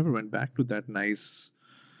never went back to that nice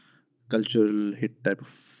cultural hit type of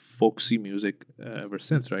folksy music ever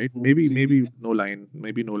since, right? Maybe No Line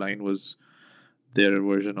was their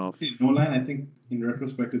version of No Line, I think in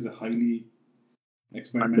retrospect is a highly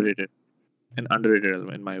underrated album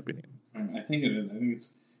in my opinion. I think it is. I think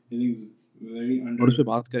it's very under. और उस पे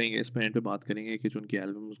बात करेंगे, इस पे and पे बात करेंगे कि जो उनकी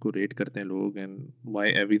एल्बम्स को रेट करते हैं लोग and why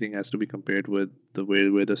everything has to be compared with the way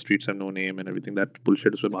where the streets have no name and everything, that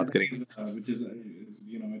bullshit उस पे बात करेंगे. Which is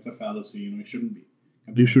it's a fallacy, it shouldn't be.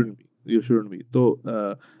 You shouldn't be. So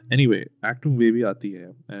anyway, Acting Baby आती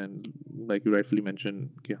है and like you rightfully mentioned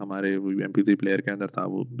कि हमारे MP3 player के अंदर था,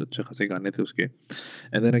 वो अच्छे खासे गाने थे उसके.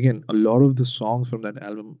 And then again, a lot of the songs from that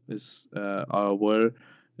album were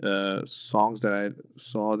songs that I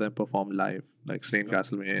saw them perform live, like Slane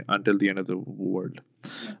Castle में Until the End of the World.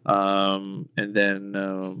 And then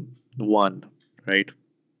One, right?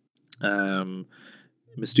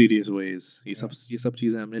 Mysterious Ways, ये सब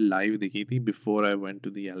चीजें हमने live देखी थी before I went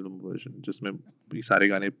to the album version, जिसमें ये सारे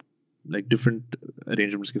गाने like different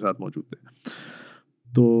arrangements के साथ मौजूद थे.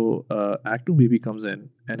 तो Acting Baby comes in,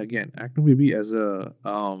 and again Acting Baby as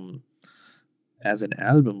an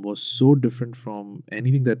album was so different from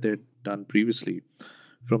anything that they'd done previously.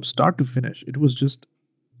 From start to finish, it was just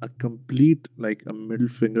a complete like a middle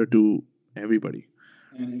finger to everybody.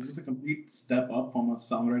 And it was a complete step up from a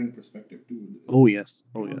songwriting perspective too. Oh yes.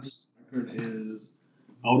 This record is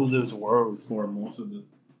out of this world for most of the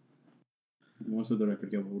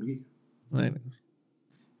record. Right.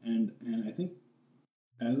 And I think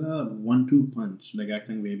as a 1-2 punch, like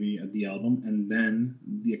Acting Baby at the album and then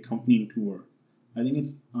the accompanying tour, I think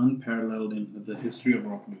it's unparalleled in the history of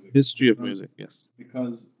rock music. History of music, yes.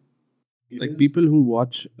 Because like people who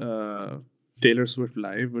watch Taylor Swift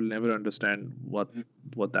live will never understand what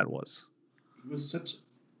that was.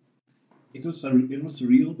 It was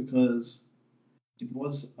surreal because it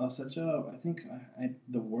was such a, I think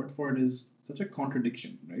the word for it is such a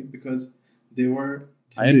contradiction, right? Because they were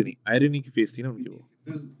irony की face थी ना उनकी वो.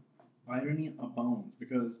 There's irony abounds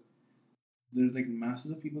because there's like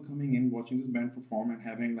masses of people coming in watching this band perform and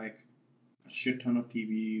having like a shit ton of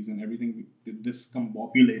TVs and everything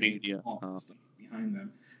discombobulating behind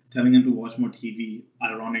them, telling them to watch more TV,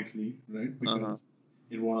 ironically, right? Because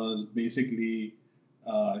it was basically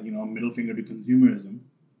middle finger to consumerism.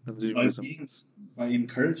 By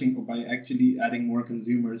encouraging or by actually adding more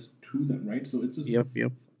consumers to them, right? So it's just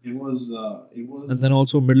It was. And then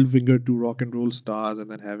also middle finger to rock and roll stars, and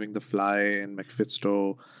then having the Fly and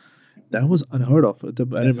McFisto. That was unheard of.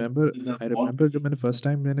 I remember जब मैंने first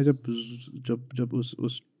time मैंने जब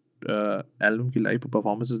उस album की live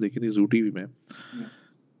performances देखी थी Zoo TV में,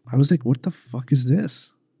 I was like, what the fuck is this?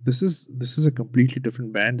 This is a completely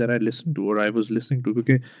different band that I listened to or I was listening to.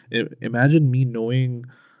 Okay, imagine me knowing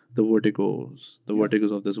the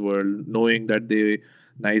Vertigos of this world, knowing that they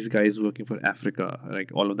nice guys working for Africa, like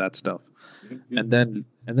all of that stuff, and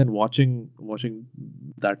then watching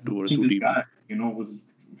that tour. Watching this guy,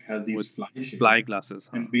 has these fly glasses,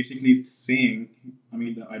 and basically saying, I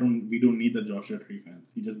mean, we don't need the Joshua Tree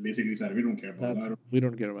fans. He just basically said, we don't care about that. We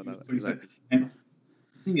don't care about that. So exactly. And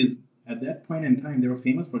the thing is, at that point in time, they were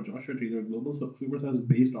famous for Joshua Tree. They were global superstars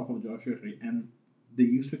based off of Joshua Tree, and they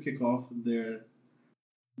used to kick off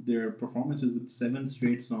their performances with 7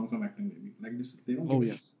 straight songs from Acting Baby. Like this, they don't. Oh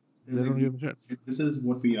yes. They don't give a shit. This is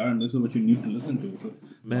what we are, and this is what you need to listen to.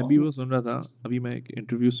 मैं भी वो सुन रहा था. अभी मैं एक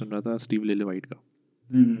interview सुन रहा था स्टीव लिलिवाइट का.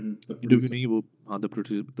 इंटरव्यू नहीं वो the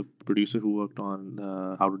producer who worked on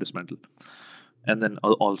How to Dismantle, and then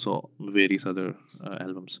also various other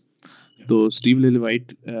albums. तो स्टीव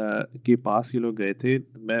लिलिवाइट के पास ये लोग गए थे.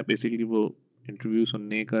 मैं बेसिकली वो इंटरव्यू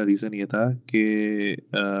सुनने का रीज़न ये था कि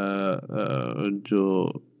जो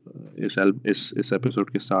इस एपिसोड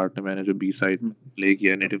के स्टार्ट में मैंने जो बी साइड प्ले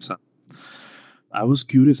किया native son, I was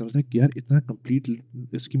curious. I was like यार इतना कंप्लीट,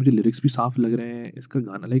 इसकी मुझे लिरिक्स भी साफ लग रहे हैं, इसका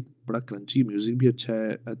गाना लाइक बड़ा क्रंची, म्यूजिक भी अच्छा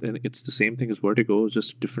है. It's the same thing as vertigo,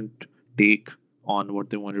 just different take on what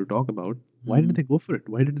they wanted to talk about. Why didn't they go for it?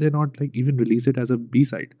 Why did they not like even release it as a B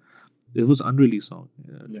side? It was unreleased song.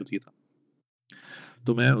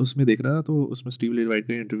 तो मैं उसमें देख रहा था, तो उसमें Steve लिलिवाइट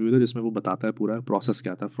का interview था जिसमें वो बताता है पूरा प्रोसेस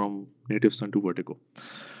क्या था from native son to vertigo.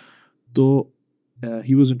 तो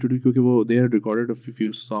he was introduced क्योंकि वो they had recorded a few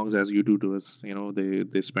songs as you do us,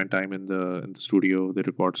 they spent time in the studio, they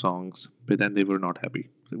record songs, but then they were not happy.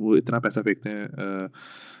 वो इतना पैसा फेंकते हैं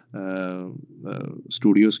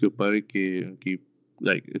studios के ऊपर कि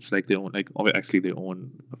like it's like they own, like actually they own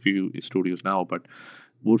a few studios now, but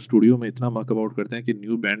वो studio में इतना मक अबाउट करते हैं कि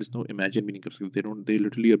न्यू बैंड्स तो इमेजिन भी नहीं कर सकते. they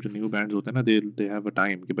literally अब जो न्यू बैंड्स होते हैं ना, they have a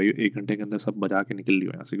time कि भाई 1 घंटे के अंदर सब बजा के निकल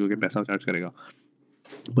लियो यहाँ से, क्योंकि पैसा चार्ज करेगा.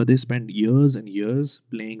 But they spend years and years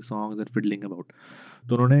playing songs and fiddling about.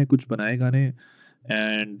 तो उन्होंने कुछ बनाए गाने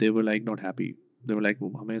and they were like not happy. They were like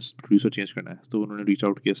हमें प्रोड्यूसर चेंज करना है. तो उन्होंने रीच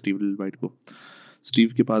आउट किया स्टीव लिलिवाइट को.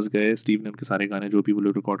 स्टीव के पास गए. स्टीव ने उनके सारे गाने जो भी वो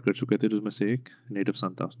लोग रिकॉर्ड कर चुके थे, जिसमें से एक नेटिव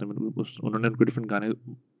सन था, उन्होंने उनको डिफरेंट गाने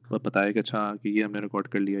बताया कि अच्छा कि ये हमने रिकॉर्ड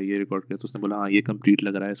कर लिया, ये रिकॉर्ड किया. तो उसने बोला हाँ ये कंप्लीट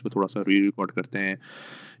लग रहा है, इसमें थोड़ा सा री रिकॉर्ड करते हैं,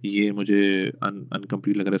 ये मुझे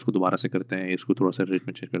अनकम्प्लीट लग रहा है, इसको दोबारा से करते हैं, इसको थोड़ा सा रेट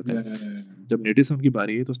में चेक करते हैं. जब नेटिव सन की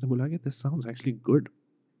बारी है तो उसने बोला कि दिस साउंड्स एक्चुअली गुड.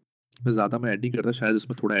 ज़्यादा मैं एडिट नहीं करता, शायद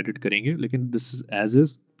इसमें थोड़ा एडिट करेंगे, लेकिन this is as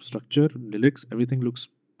is structure, lyrics, everything looks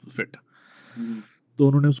fit. तो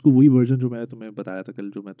उन्होंने उसको वही वर्जन जो मैं तुम्हें बताया था कल,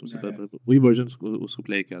 जो मैं तुमसे वही वर्जन उसको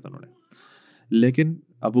प्ले किया था उन्होंने. लेकिन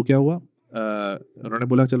अब वो क्या हुआ, उन्होंने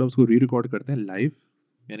बोला चलो उसको री रिकॉर्ड करते हैं लाइव,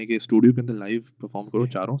 यानी कि स्टूडियो के अंदर लाइव परफॉर्म करो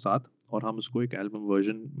चारों साथ, और हम उसको एक एल्बम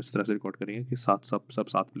वर्जन इस तरह से रिकॉर्ड करेंगे कि सब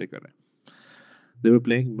साथ प्ले कर रहे हैं. They were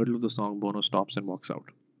playing middle of the song, Bono stops and walks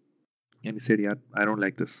out and he said यार आई डोंट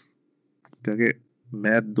लाइक दिस. क्योंकि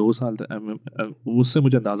मैं 2 साल उससे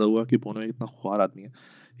मुझे अंदाजा हुआ कि बोनो इतना ख्वार आदमी है.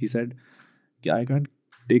 ही सेड कि I can't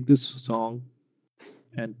take this song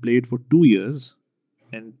and play it for 2 years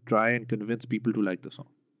and try and convince people to like the song.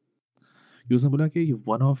 उसने बोला कि ये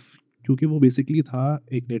वन ऑफ, क्योंकि वो बेसिकली था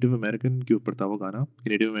एक नेटिव अमेरिकन के ऊपर था वो गाना.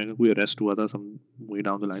 नेटिव अमेरिकन कोई अरेस्ट हुआ था some way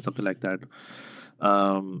down the line, something like that.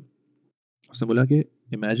 उसने बोला कि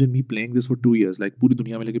imagine me playing this for 2 years, like पूरी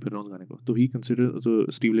दुनिया में लेके फिर रहा हूँ उस गाने को. तो ही कंसिडर,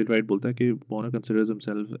 तो स्टीव लिलिवाइट बोलता है कि Bono considers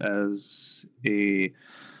himself as a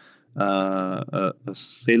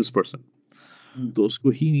sales person. तो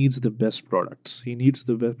उसको he needs the best products, he needs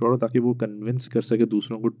the best product ताकि वो convince कर सके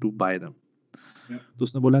दूसरों को to buy them. तो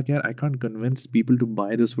उसने बोला कि यार I can't convince people to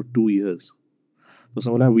buy this for 2 years. तो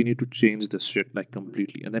उसने बोला we need to change this shit like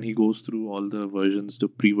completely. And then he goes through all the versions, the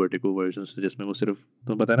pre-vertigo versions, जिसमें वो सिर्फ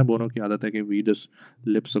तो पता है ना बोनो की आदत है कि we just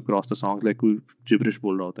lips across the songs like कोई gibberish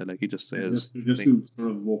बोल रहा होता है, like he just says just to sort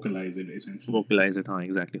of vocalize it essentially. Vocalize it, हाँ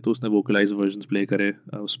exactly. तो उसने vocalize versions play करे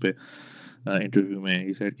उस पे इंटरव्यू में.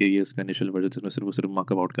 ही सेड कि ये इसका इनिशियल वर्जन जिसमें सिर्फ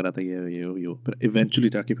मॉक अबाउट करा था ये फिर इवेंचुअली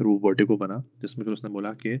जाके फिर वो वर्टिगो बना जिसमें फिर उसने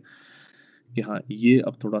बोला कि हाँ ये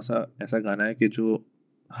अब थोड़ा सा ऐसा गाना है कि जो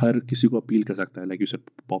हर किसी को अपील कर सकता है, like you said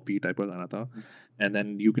Poppy type का गाना था. And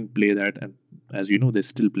then you can play that and as you know they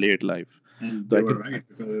still play it live. And they were right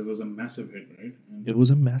because it was a massive hit, right? It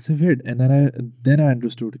was a massive hit, and then I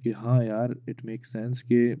understood कि हाँ यार it makes sense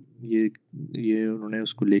कि ये उन्होंने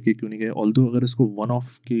उसको लेके क्यों नहीं गए. Although अगर इसको one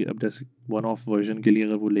off की अब जैसे one off version के लिए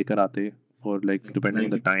अगर वो लेकर आते for like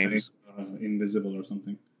depending on the times, Invisible or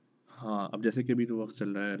something. हाँ अब जैसे कि अभी जो वक्त चल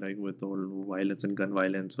रहा है like with all violence and gun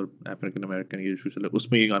violence और अफ्रीकन अमेरिकन ये इशू चल रहा है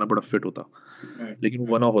उसमें ये गाना बड़ा फिट होता. लेकिन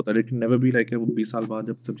वन ऑफ होता, लेकिन नेवर बी लाइक वो 20 साल बाद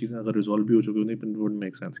जब सब चीज़ें अगर रिजॉल्व भी हो चुकी होती फिर वुड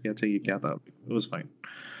मेक सेंस कि अच्छा ये क्या था, इट वाज फाइन.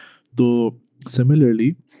 तो सिमिलरली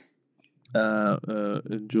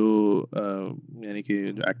जो यानी कि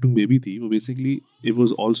जो एक्टिंग बेबी थी वो basically it was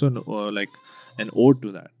also like an odd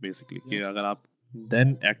to that basically कि अगर आप then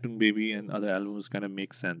acting baby and other albums kind of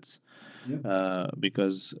make sense.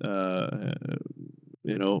 Because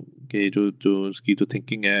you know कि जो उसकी जो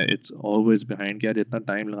थिंकिंग है इट्स ऑलवेज बिहाइंड कि यार इतना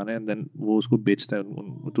टाइम लगाना है एंड देन वो उसको बेचता है.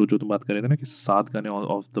 जो तुम बात कर रहे थे ना कि 7 गाने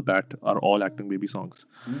off the bat are all Achtung baby songs.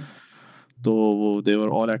 तो वो they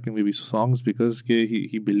were all acting baby songs because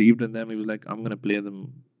he believed in them. He was like I'm gonna play them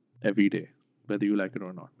every day whether you like it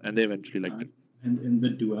or not, and they eventually liked it. And the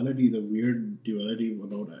duality, the weird duality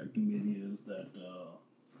about acting baby is that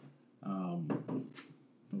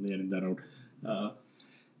probably edit that out.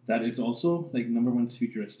 That it's also like number one, it's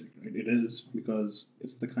futuristic, right? It is because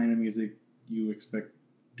it's the kind of music you expect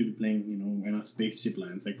to be playing, you know, when a spaceship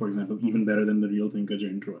lands. Like for example, even better than the real thing because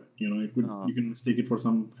your intro, you know, it could you can mistake it for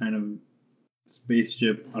some kind of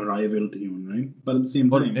spaceship arrival tune, right? But at the same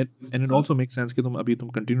time, and it also makes sense कि तुम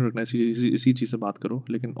continue रखना इसी चीज से बात करो,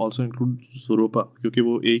 लेकिन also include Zuropa क्योंकि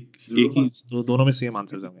वो एक ही तो दोनों में सेम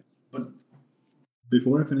आंसर्स होंगे. But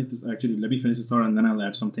before I finish this, actually let me finish this thought and then I'll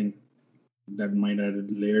add something that might add a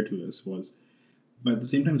layer to this. But at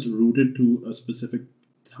the same time it's rooted to a specific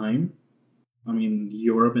time. I mean,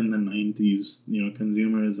 Europe in the 90s, you know,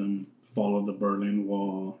 consumerism, fall of the Berlin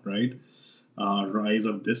Wall, right? Rise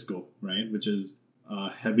of disco, right, which is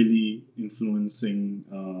heavily influencing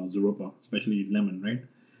Zooropa, especially Lemon, right?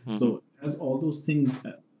 Mm-hmm. So it has all those things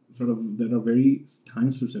sort of that are very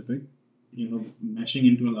time specific, you know, meshing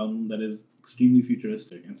into an album that is extremely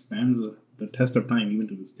futuristic and stands the test of time even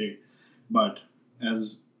to this day. But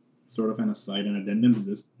as sort of an aside and addendum to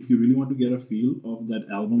this, if you really want to get a feel of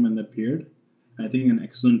that album and that period, I think an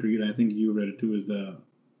excellent read, I think you read it too, is the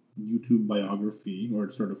YouTube biography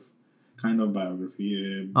or sort of kind of biography,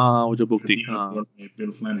 जो book थी, by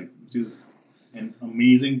Bill Flanagan, which is an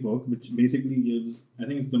amazing book, which basically gives, I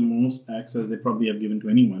think it's the most access they probably have given to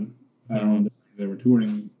anyone around the time they were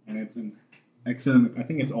touring, and it's an excellent, I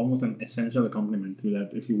think it's almost an essential accompaniment to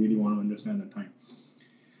that if you really want to understand that time.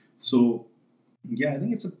 So yeah, I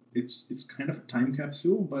think it's kind of a time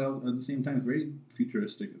capsule, but at the same time it's very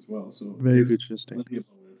futuristic as well. So very futuristic.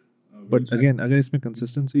 But again, अगर इसमें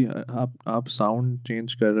consistency आप sound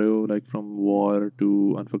change कर रहे हो like from War to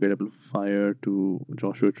Unforgettable Fire to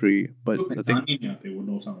Joshua Tree, but the thing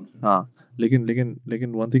no sound. हाँ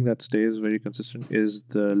लेकिन one thing that stays very consistent is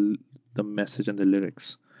the message and the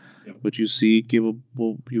lyrics, which you see कि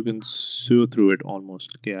वो you can sew through it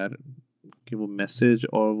almost कि यार कि वो message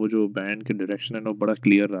और वो जो band के direction है ना वो बड़ा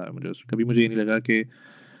clear रहा है मुझे. कभी मुझे ये नहीं लगा कि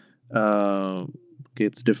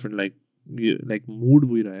it's different like mood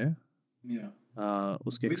वही रहा है.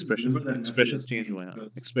 उसके expression change हुए हैं,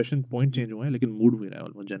 expression point change हुए हैं, लेकिन mood वही रहा है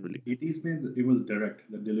almost generally. 80s में it was direct,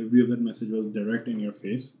 the delivery of that message was direct in your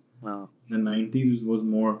face. The 90s was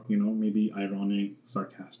more, you know, maybe ironic,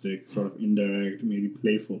 sarcastic, sort of indirect, maybe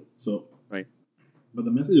playful. So right, but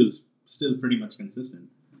the message is still pretty much consistent.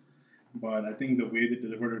 But I think the way they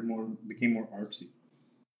delivered it became more artsy.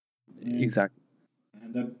 Exactly.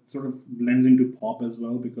 And that sort of blends into pop as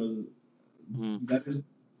well because that is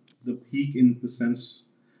the peak in the sense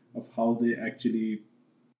of how they actually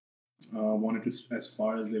wanted to, as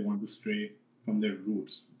far as they wanted to stray from their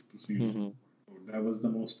roots. That was the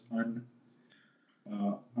most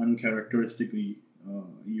uncharacteristically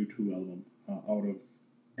U2 album out of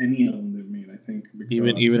any album they've made, I think.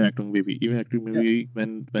 Even Acting Baby,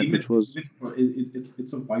 when which was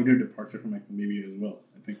it's a wider departure from Acting Baby as well,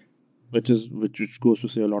 I think. Which goes to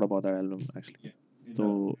say a lot about that album actually. Yeah,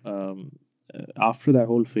 so after that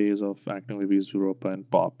whole phase of Acting Baby's Europa and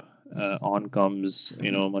pop, on comes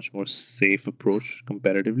much more safe approach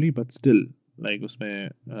comparatively, but still like usme,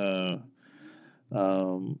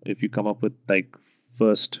 if you come up with like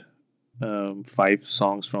first 5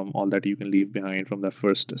 songs from All That You Can Leave Behind from that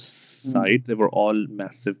first side, they were all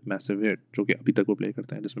massive hit जो कि अभी तक वो play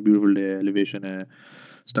करते हैं, जिसमें Beautiful Day है, Elevation है,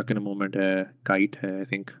 Stuck in a Moment है, Kite है, I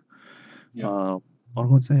think. और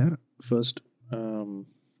कौन सा है यार first? And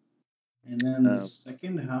then the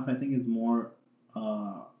second half, I think, is more.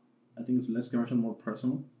 I think it's less commercial, more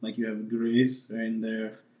personal. Like you have Grace in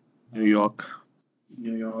there. New York.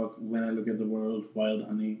 When I Look at the World, Wild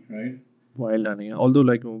Honey, right? Wild Honey. Although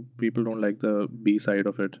like people don't like the B side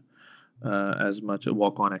of it as much.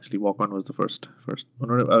 Walk On actually. Walk On was the first.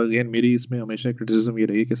 उन्होंने again मेरी इसमें हमेशा criticism ये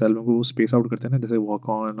रही कि इस album को वो space out करते हैं ना, जैसे Walk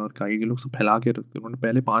On और काई के लोग सब फैला के रखते हैं. उन्होंने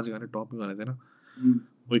पहले 5 गाने टॉप गाने थे ना,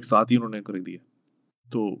 वो एक साथ ही उन्होंने कर दिए.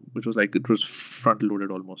 तो which was like it was front loaded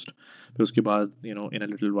almost. फिर उसके बाद in a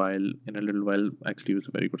little while actually was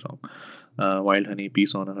a very good song. Wild Honey,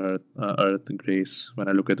 Peace on Earth, Grace, When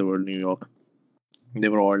I Look at the World, New York. They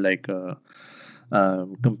were all like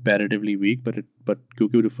comparatively weak, but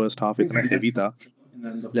क्योंकि the first half इतना heavy था,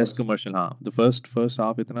 less commercial. हाँ, the first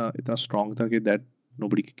half इतना strong था कि that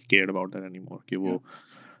nobody cared about that anymore. कि वो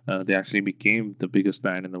they actually became the biggest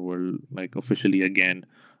band in the world, like officially again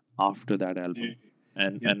after that album.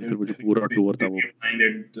 And फिर वो जो पूरा tour था वो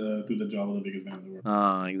to the job of the biggest band in the world.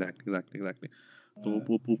 हाँ, exactly. तो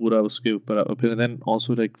वो पूरा उसके ऊपर फिर then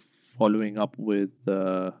also like following up with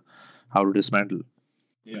How to Dismantle,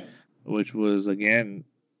 which was again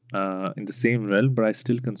in the same realm, but I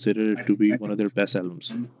still consider it to be one of their best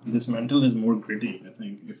albums. Dismantle is more gritty, I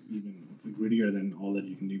think. It's grittier than All That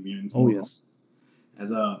You Can Leave Behind. Oh yes.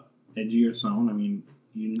 Has a edgier sound. I mean,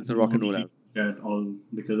 it's a rock and roll album. At All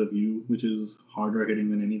Because of You, which is harder hitting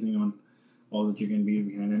than anything on All That You Can Leave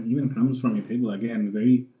Behind, and even Crumbs From Your Table again,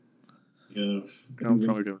 very Crumbs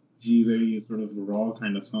From Your Table, very sort of raw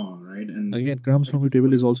kind of song, right? And again, Crumbs From Your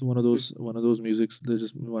Table is also one of those musics. There's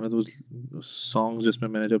just one of those songs जिसमें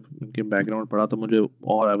मैंने जब इनके background पढ़ा तो मुझे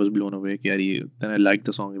और I was blown away कि यार ये, then I liked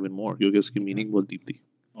the song even more क्योंकि उसकी meaning बहुत deep थी.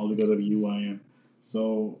 All Because of You, I Am. So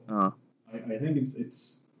I think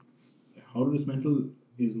it's How to Dismantle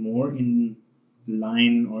is more in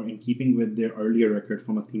line or in keeping with their earlier record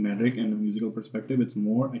from a thematic and a musical perspective. It's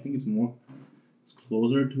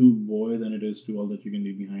closer to Boy than it is to All That You Can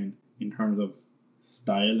Leave Behind in terms of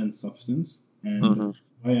style and substance, and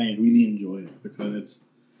why I really enjoy it, because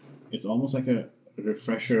it's almost like a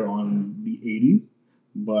refresher on the 80s,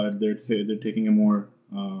 but they're taking a more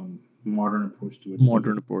modern approach to it.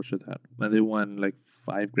 And they won like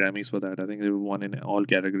 5 Grammys for that. I think they won in all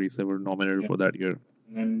categories. They were nominated for that year.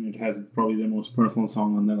 And it has probably the most personal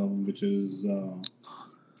song on that album, which is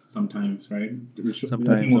Sometimes, right?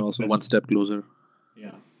 Sometimes, also One Step Closer.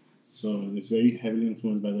 Yeah. So it's very heavily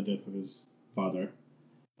influenced by the death of his father.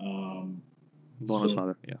 Bonus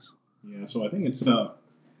father, yes. Yeah, so I think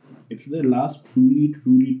it's their last truly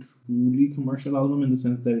commercial album, in the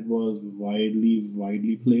sense that it was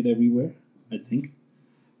widely played everywhere, I think.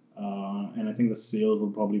 And I think the sales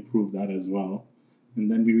will probably prove that as well.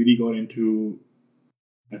 And then we really got into,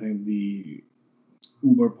 I think, the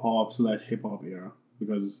uber pop / hip hop era,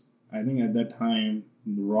 because I think at that time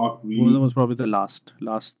rock really. Well, that was probably the last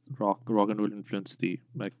rock and roll influence the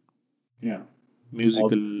like. Yeah.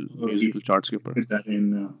 Musical charts ke upar. Did that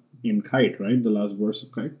in Kite, right? The last verse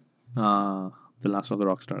of Kite. The last of the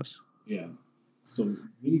rock stars. Yeah. So it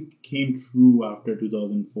really came true after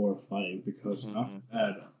 2004 or 5, because after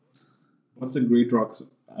that, what's a great rock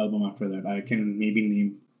album after that? I can maybe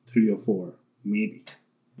name 3 or 4, maybe.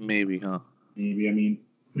 Maybe, huh? Maybe. I mean,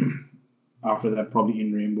 after that, probably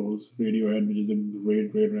In Rainbows, Radiohead, which is a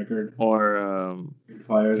great record. Or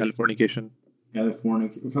Fire. Californication.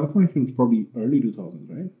 Californication was probably early 2000s,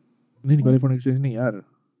 right? No, Californication nahi yaar.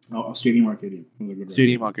 Oh, Stadium Arcadium was a good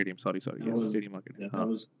Stadium Arcadium, sorry. Yes, Stadium Arcadium. Yeah, that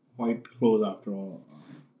was quite close after all,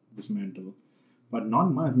 Dismantle. But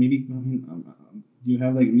not much. Maybe, I mean, you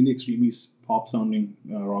have like really extremely pop sounding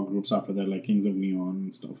rock groups after that, like Kings of Leon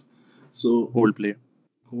and stuff. So Coldplay,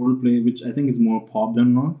 which I think is more pop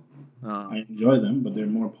than rock. I enjoy them, but they're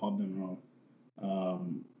more pop than rock.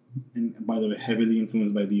 And by the way, heavily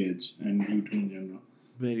influenced by The Edge and U2 in general.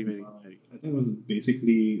 Very. I think it was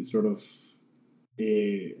basically sort of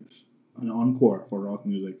an encore for rock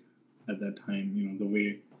music at that time. You know, the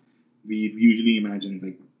way we usually imagine it,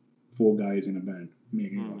 like 4 guys in a band.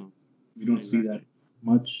 making rock. We don't see that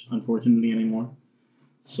much, unfortunately, anymore.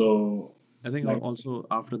 So I think also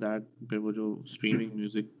after that फिर वो जो streaming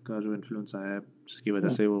music का जो influence आया है जिसकी वजह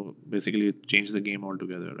से वो basically changed the game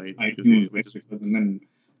altogether, right?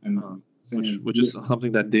 Which is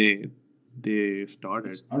something that they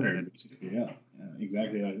started. Basically, yeah,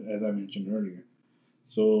 exactly as I mentioned earlier.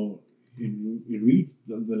 So it really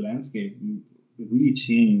the landscape really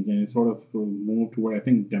changed, and it sort of moved to where I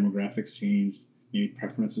think demographics changed, maybe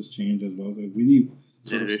preferences changed as well. So it really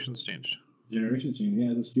generations changed. Generation change,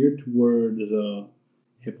 yeah. It's steered towards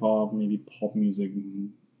hip hop, maybe pop music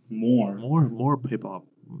more hip hop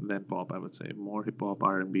than pop, I would say. More hip hop,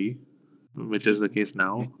 R&B, which is the case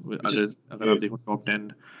now. अगर आप देखो top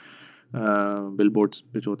 10 billboards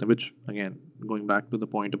which again going back to the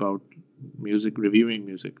point about music, reviewing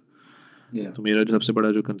music. Yeah. तो मेरा जो सबसे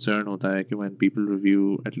बड़ा जो concern होता है कि when people review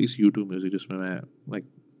at least YouTube music, जिसमें मैं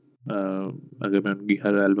like अगर मैं उनकी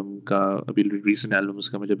हर एल्बम का अभी रिसेंट एल्बम्स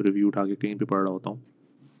का मैं जब रिव्यू उठा के कहीं पे पढ़ रहा होता हूँ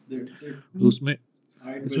तो उसमें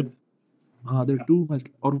हाँ देयर टू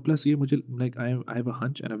मच और प्लस ये मुझे like I have a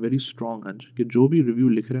hunch and a very strong hunch कि जो भी रिव्यू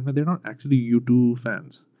लिख रहे हैं ना they are not actually YouTube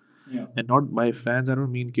fans and not by fans I don't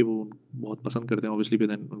mean कि वो बहुत पसंद करते हैं ऑब्वियसली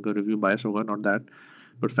देन उनका रिव्यू बायस होगा not that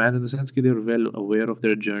but fans in the sense कि they are well aware of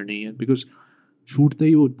their journey and because छूटते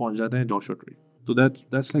ही वो पहुंच जाते हैं जॉशुआ ट्री तो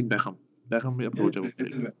दैट्स लाइक Beckham approach है वो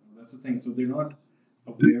That's the thing. So they're not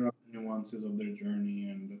aware of the nuances of their journey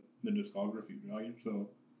and the discography, right? So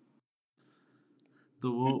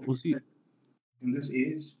वो उसी in this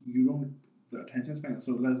age, you don't the attention span is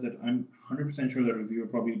so less that I'm 100% sure the reviewer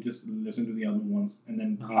probably just listen to the album once and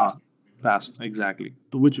then fast exactly.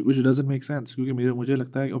 So which doesn't make sense क्योंकि मुझे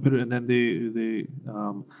लगता है और फिर and then they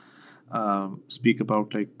speak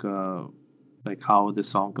about like how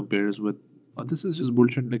this song compares with this is just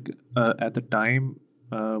bullshit like at the time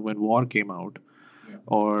when War came out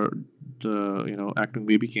or the Acting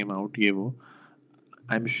Baby came out ये वो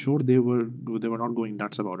I'm sure they were not going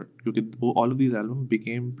nuts about it because all of these albums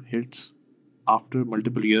became hits after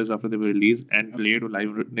multiple years after they were released and played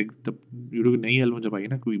live like नई album जब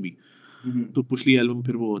आई ना कोई भी तो पिछली album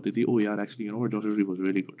फिर वो होती थी oh यार actually you know what Joshua Tree was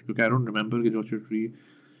really good क्योंकि I don't remember कि Joshua Tree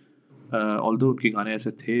although उनके गाने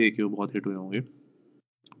ऐसे थे कि वो बहुत हिट हुए होंगे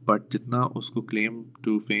बट जितना उसको क्लेम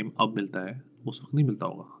टू फेम अब मिलता है उस वक्त नहीं मिलता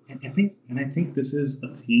होगा I think this is a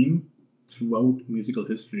theme throughout musical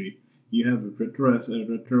history. You have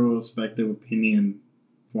retrospective opinion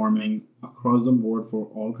forming across the board for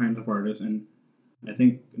all kinds of artists, and I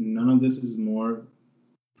think none of this is more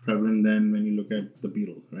prevalent than when you look at the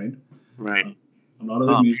Beatles, right? Right. A lot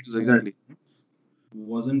of the music exactly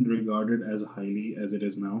wasn't regarded as highly as it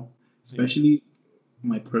is now, especially.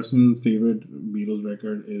 My personal favorite Beatles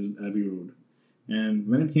record is Abbey Road. And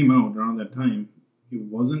when it came out around that time, it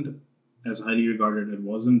wasn't as highly regarded. It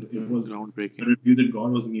was groundbreaking. The reviews it got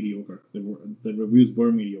was mediocre. The reviews were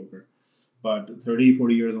mediocre. But 30,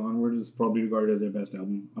 40 years onwards, it's probably regarded as their best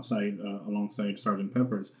album, alongside Sgt.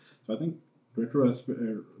 Pepper's. So I think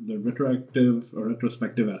the retroactive or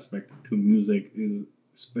retrospective aspect to music is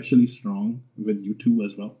especially strong with U2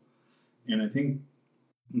 as well. And I think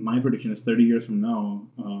my prediction is 30 years from now,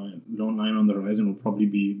 Lone Nine on the Horizon will probably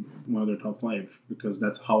be one of their top 5 because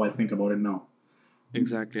that's how I think about it now.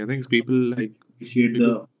 Exactly. I think people like appreciate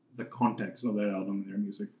the context of their album and their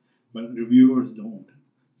music, but reviewers don't.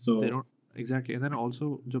 So they don't exactly. And then also,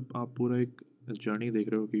 जब आप पूरा एक journey देख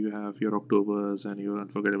रहे हो कि you have your Octobers and your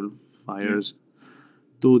Unforgettable Fires,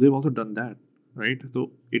 so they've also done that, right? So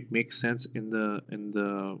it makes sense in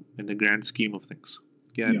the grand scheme of things.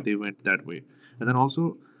 Yeah, they went that way. And then also,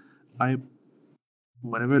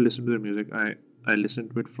 whenever I listen to their music, I listen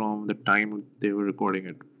to it from the time they were recording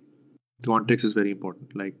it. Context is very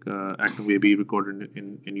important. Like Acting Baby recorded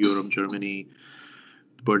in Europe, Germany.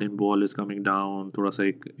 Berlin Wall is coming down. थोड़ा सा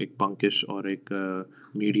एक punkish और एक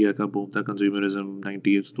media का boom था consumerism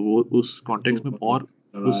 90s. तो वो उस context में और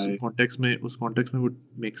उस context में would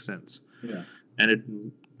make sense. Yeah.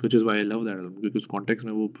 And which is why I love that album because context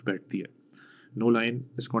में वो बैठती है. No Line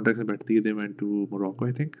इस कॉन्टेक्स्ट में बैठती है. They went to Morocco,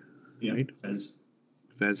 I think. Yeah, right?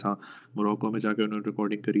 Fez, हाँ, Morocco में जाके उन्होंने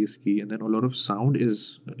रिकॉर्डिंग करी इसकी, and then a lot of sound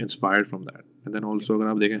is inspired from that. And then also अगर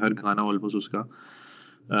आप देखें हर गाना almost उसका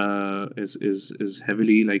is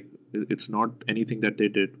heavily like it's not anything that they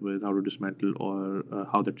did with How to Dismantle or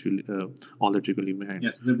How That All That You Can Leave Behind.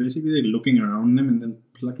 Yes, they're basically looking around them and then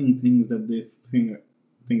plucking things that they think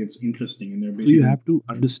it's interesting, and they're basically. So you have to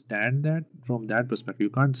understand that from that perspective.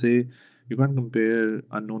 You can't compare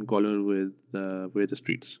Unknown Caller with the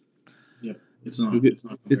Streets. Yep, it's not.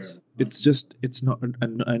 It's not.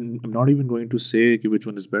 And I'm not even going to say which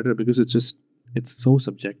one is better because it's just it's so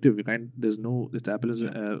subjective. There's no, it's apples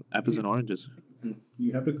and oranges.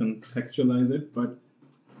 You have to contextualize it, but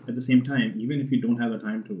at the same time, even if you don't have the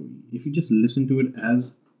time to, if you just listen to it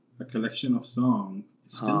as a collection of songs,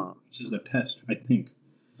 it still passes the test, I think.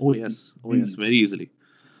 Oh yes, very easily.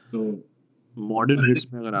 So modern hits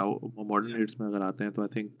में अगर आते हैं तो I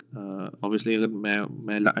think obviously अगर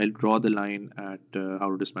मैं I draw the line at how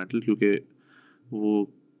to dismantle, क्योंकि वो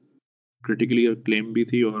critically claim भी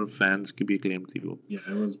थी और फैंस की भी क्लेम थी वो.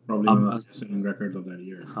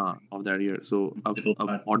 हाँ, ऑफ दैट ईयर. सो अब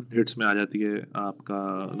मॉडर्न हिट्स में आ जाती है आपका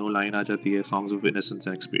नो लाइन, आ जाती है songs of innocence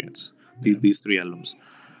and experience, these three albums.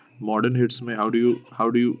 Modern hits में how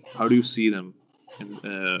do you see them in,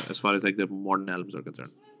 as far as like the modern albums are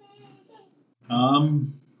concerned?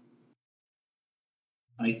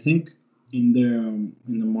 I think in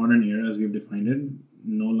the modern era, as we've defined it,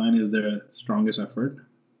 No Line is their strongest effort,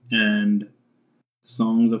 and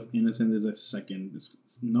Songs of Innocence is a second.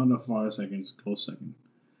 It's not a far second, it's a close second,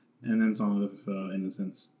 and then Songs of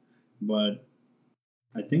Innocence. But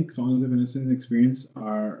I think Songs of Innocence Experience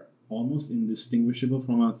are almost indistinguishable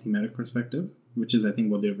from a thematic perspective, which is I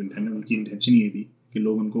think what they've intended. उनकी intention ये थी कि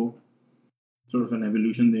लोग उनको sort of an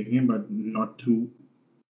evolution देखें, but not too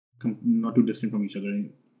distant from each other.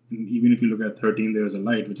 And even if you look at 13, There's a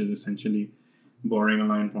Light, which is essentially borrowing a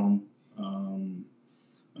line from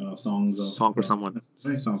songs of Song for Someone.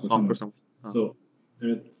 Song for Someone. So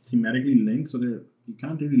they're thematically linked, so you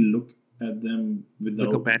can't really look at them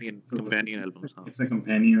without companion albums. It's a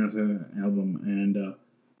companion of an album, and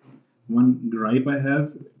one gripe I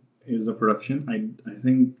have is the production. I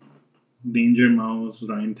think Danger Mouse,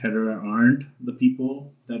 Ryan Tedder aren't the people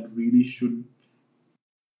that really should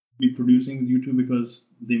be producing with YouTube because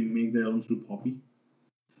they make their albums too poppy.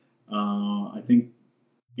 I think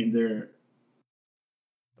in their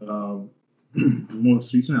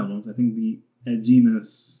most recent albums, I think the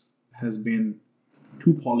edginess has been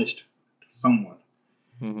too polished somewhat,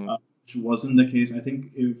 which wasn't the case. I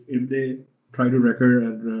think if they try to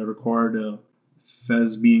record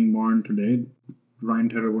Fez being born today, Ryan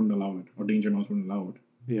Tedder wouldn't allow it, or Danger Mouse wouldn't allow it.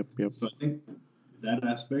 Yep. So I think that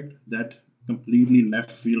aspect, that completely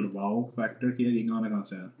left field wow factor कि यार ये गाना कहाँ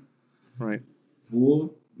से आया, right, वो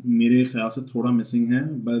मेरे ख्याल से थोड़ा missing है,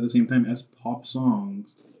 but at the same time as pop songs,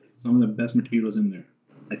 some of the best materials in there,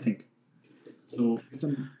 I think. So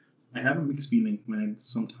I have a mixed feeling when I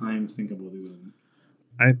sometimes think about the album.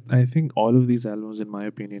 I think all of these albums, in my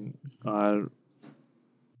opinion, are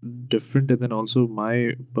different, and then also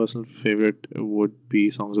my personal favorite would be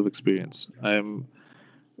Songs of Experience. I am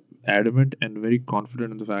adamant and very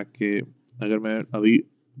confident in the fact कि अगर मैं अभी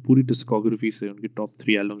पूरी discography से उनकी top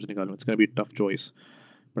 3 albums निकालूं, it's gonna be a tough choice,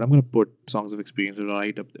 but I'm gonna put Songs of Experience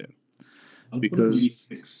right up there. I'll because put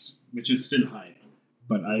 6, which is still high.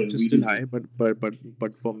 But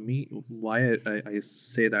for me, why I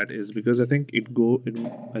say that is because I think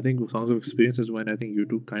I think Songs of Experience is when I think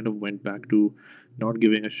YouTube kind of went back to not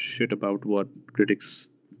giving a shit about what critics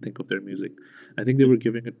think of their music. I think they were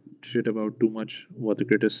giving a shit about too much what the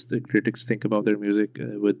critics think about their music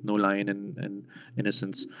with No Line and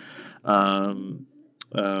Innocence, and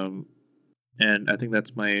I think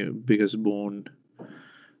that's my biggest bone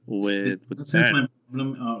with that's my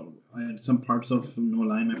problem. Some parts of No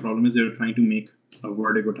Line, my problem is they're trying to make a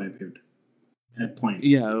Vertigo type hit at point.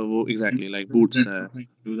 Yeah, well, exactly, like Boots.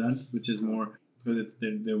 Do that, which is more because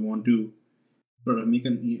they want to sort of make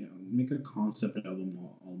a concept album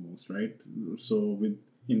almost, right? So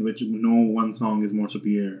in which no one song is more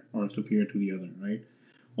superior to the other, right?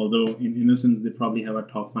 Although in Innocence they probably have a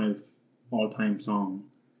top 5 all-time song.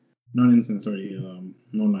 Not Innocence, sorry,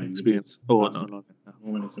 No Line. Experience. No.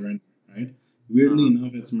 Moment of Surrender, right? Weirdly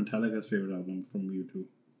enough, it's Metallica's favorite album from U2.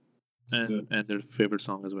 And their favorite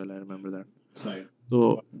song as well. I remember that. Side.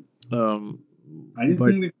 So, I just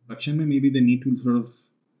think the production, maybe they need to sort of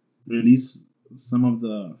release some of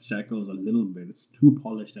the shackles a little bit. It's too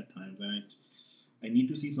polished at times, and I need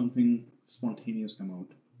to see something spontaneous come out.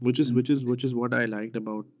 Which is what I liked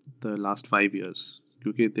about the last 5 years,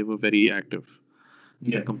 because they were very active.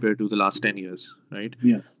 Compared to the last 10 years, right?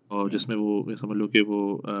 Yes. और जिसमें वो समझ लो कि वो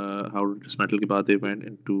how dismantle के बाद they went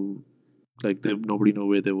into like nobody know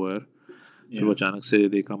where they were. फिर वो अचानक से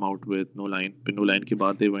they come out with No Line. फिर No Line के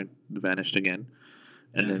बाद they vanished again,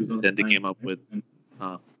 and then they came up with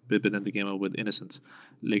then they came up with Innocence.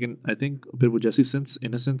 लेकिन I think फिर वो जैसे since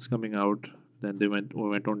Innocence coming out, then they went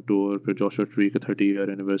on tour. फिर Joshua Tree का 30-year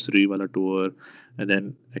anniversary वाला tour, and then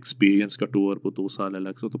Experience का tour वो 2 साल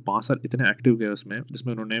अलग से, तो 5 साल इतने एक्टिव गए उसमें,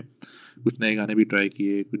 जिसमें उन्होंने कुछ नए गाने भी ट्राई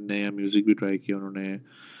किए, कुछ नया म्यूजिक भी ट्राई किया उन्होंने,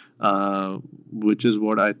 which is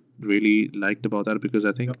what I really liked about that, because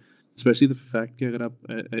I think specially the fact कि अगर आप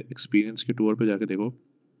एक्सपीरियंस के टूर पे जाके देखो,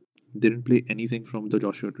 they didn't play anything from the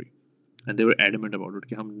Joshua tree and they were adamant about it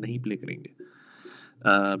कि हम नहीं प्ले करेंगे,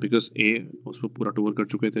 बिकॉज उस पर पूरा टूर कर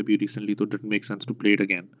चुके थे अभी रिसेंटली, तो didn't make sense to play it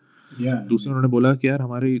again. दूसरा उन्होंने बोला कि यार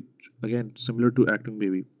हमारी, again similar to acting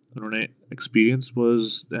baby, उन्होंने experience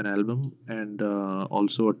was an album and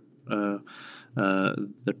also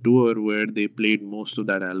the tour where they played most of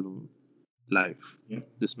that album live. Yep.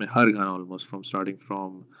 जिसमें हर गाना almost from starting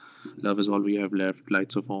from Love Is All We Have Left,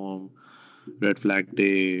 Lights of Home, Red Flag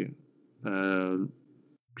Day,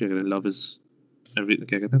 क्या कहते हैं, Love Is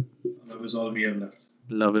क्या कहते हैं, Love Is All We Have Left.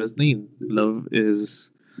 Love is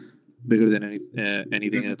bigger than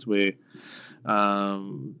anything in its way.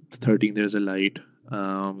 13 There's a Light,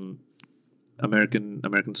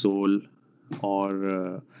 American Soul, और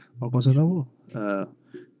कौन सा था वो,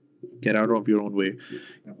 Get Out of Your Own Way.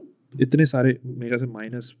 इतने सारे मेरे से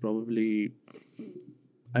minus probably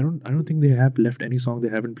I don't think they have left any song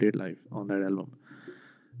they haven't played live on that album.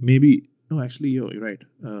 Maybe no, actually you're right.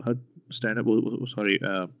 Her stand up, sorry,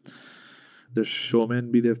 the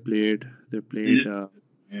Showman be they've played they did.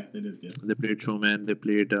 Yes. They played Showman, they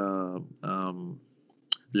played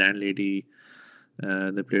Landlady,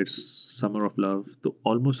 they played Summer of Love. So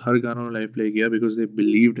almost हर गाना उन्होंने live play किया because they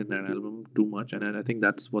believed in that album too much, and I think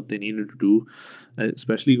that's what they needed to do,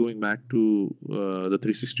 especially going back to the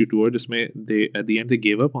 360 tour. जिसमें they at the end they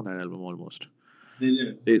gave up on that album almost. They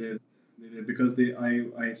did because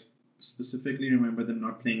I specifically remember them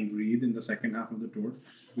not playing Breathe in the second half of the tour,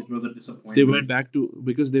 which was a disappointment. They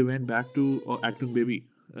went back to Acting Baby.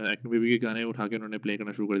 Acting Baby के गाने उठा के उन्होंने play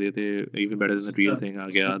करना शुरू कर दिए थे. Even better than the Real Thing आ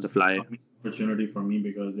गया, The Fly. Opportunity for me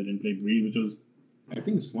because they didn't play Breathe, which was, I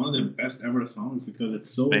think it's one of their best ever songs because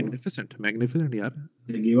it's so magnificent यार.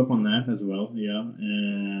 They gave up on that as well, yeah,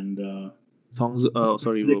 and songs.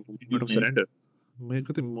 Sorry, Moment of Surrender.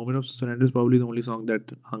 Moment of Surrender is probably the only song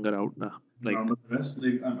that hung out. Like the rest,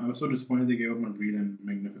 I was so disappointed they gave up on Breathe and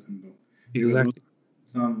Magnificent though. Exactly.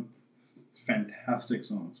 Some fantastic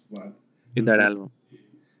songs, but in that album,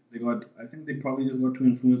 I think they probably just got too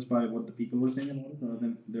influenced by what the people were saying about it rather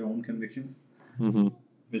than their own conviction. Mm-hmm.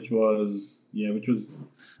 Which was.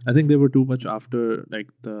 I think they were too much after like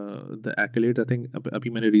the accolades. I think अभी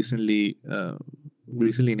मैंने recently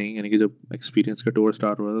नहीं, यानी कि जब experience का tour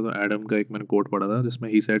start हुआ था तो एडम का एक मैंने quote पढ़ा था जिसमें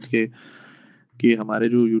he said कि हमारे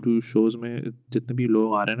जो YouTube shows में जितने भी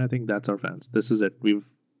लोग आ रहे हैं, I think that's our fans. This is it.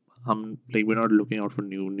 We're not looking out for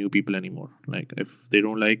new people anymore. Like if they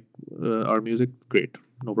don't like our music, great,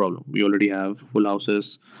 no problem. We already have full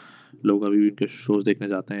houses. लोग अभी भी इनके shows देखने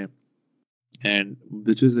जाते हैं. And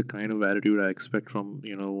which is the kind of attitude I expect from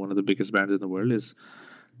one of the biggest bands in the world, is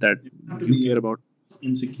that you care about.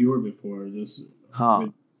 Insecure before just.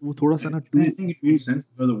 वो थोड़ा सा ना. I think it makes sense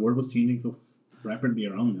because the world was changing so rapidly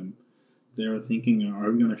around them. They were thinking,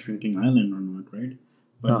 are we on a shrinking island or not, right?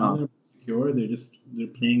 But now they're secure. They're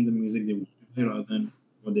playing the music they want to play rather than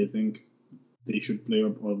what they think they should play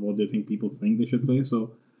or what they think people think they should play.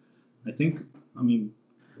 So I think,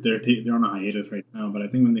 they're on a hiatus right now, but I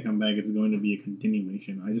think when they come back, it's going to be a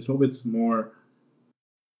continuation. I just hope it's more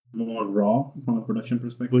raw from a production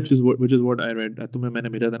perspective. Which is what I read. तुम्हें मैंने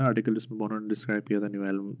भेजा था ना article जिसमें उन्होंने describe किया था new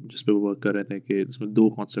album जिस पे वो वर्क कर रहे थे कि इसमें दो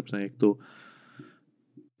कॉन्सेप्ट्स हैं. एक तो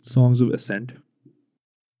Songs of Ascent.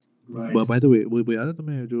 Right. By the way, वो याद है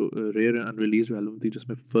तुम्हें जो रेयर एंड अनरिलीज्ड एल्बम थी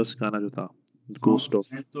जिसमें फर्स्ट गाना जो था Ghost of.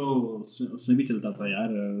 तो उसमें भी चलता था यार.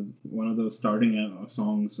 One of the starting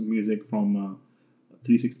songs, music from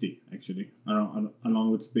 360 actually,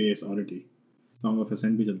 along with Space Oddity. Song of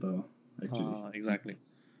Ascent भी चलता था actually. Exactly.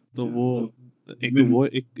 तो वो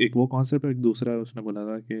एक वो कॉन्सेप्ट है. एक दूसरा उसने बोला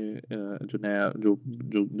था कि जो नया जो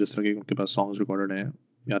जिस तरह के उनके पास सॉन्ग्स रिकॉर्डेड हैं,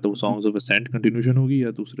 या तो वो Songs of Ascent कंटिन्यूशन होगी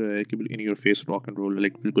या दूसरा है कि in your face rock and roll,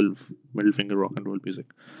 like बिल्कुल middle finger rock and roll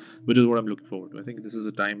music, which is what I'm looking forward to. I think this is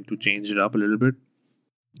the time to change it up a little bit,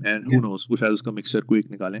 and who knows, वो शायद उसका mixture कोई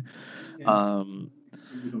एक निकालें.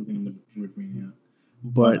 Something in between, yeah.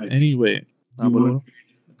 But anyway, a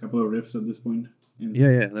couple of riffs at this point.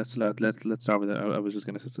 Yeah. Let's start with that. I was just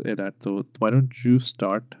gonna say that. So why don't you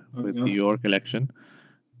start with your collection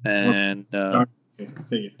and start.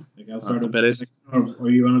 Okay. Like I'll start with or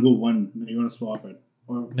you wanna go one? You wanna swap it?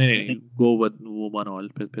 नहीं go with वो one all.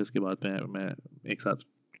 फिर उसके बाद मैं एक साथ,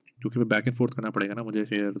 क्योंकि मैं बैक एंड फोर्थ करना पड़ेगा ना मुझे,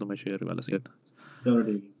 शेयर तो मैं शेयर वाला सेट. चलो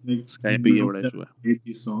ठीक. स्काइप पे ये बड़ा इशू है. Hate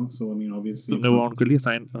these songs, so obviously. तुमने वो ऑन कर लिया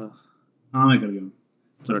साइन? हाँ मैं कर लिया.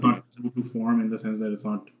 So it's not true to form in the sense that it's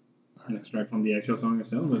not an extract from the actual song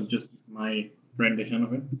itself, but it's just my rendition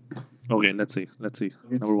of it. Okay, let's see.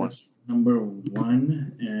 Number one,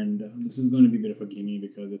 and this is going to be a bit of a gimme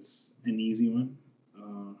because it's an easy one.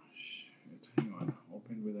 Hang on,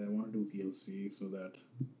 And with I want to do VLC so that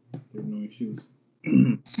there are no issues.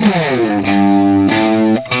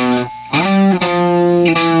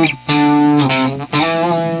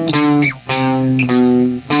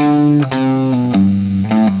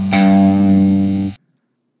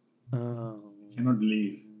 Cannot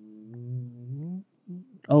believe.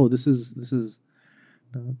 Oh, this is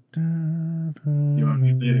You want me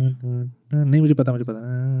to play it again? नहीं मुझे पता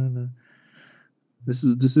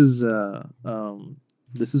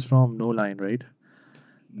this is from No Line, right?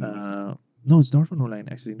 No, it's not from No Line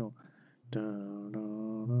actually. No.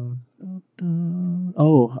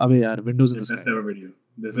 Oh, अबे यार, Windows in the Sky. Best ever video.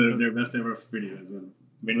 This is their best ever video as well.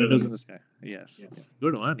 Windows in the Sky. Yes.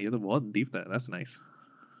 Good one. ये तो बहुत deep था. That's nice.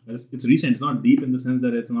 It's recent. It's not deep in the sense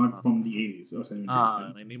that it's not from the 80s or 70s.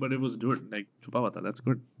 Right? But it was good. Like छुपा हुआ था.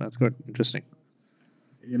 That's good. Interesting.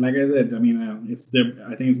 Like I said, I mean,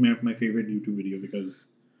 I think it's my favorite YouTube video because,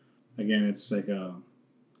 again, it's like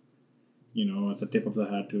it's a tip of the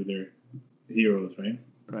hat to their heroes, right?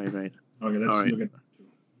 Right. Okay, let's look at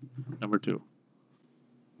number 2.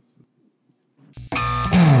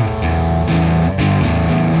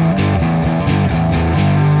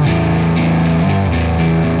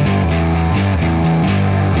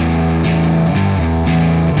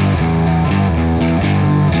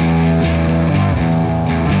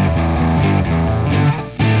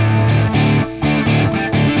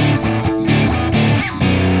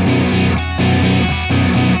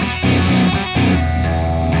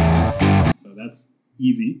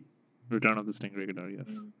 Easy. Return of the Stingray Guitar, yes.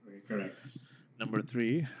 Okay, correct. Number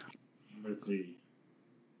 3.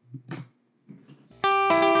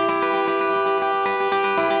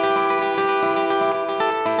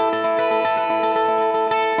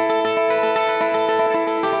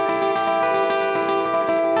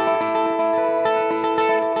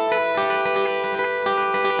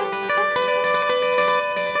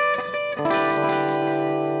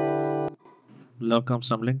 Love Comes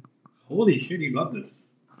Stumbling. Holy shit, you got this.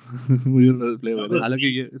 मुझे play with it. हालांकि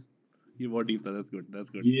ये बहुत deep था. That's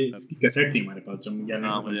good. ये इसकी cassette थी हमारे पास जब गया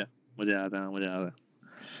हाँ मुझे याद है.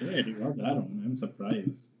 Shit, you got that one. I'm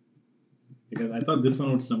surprised because I thought this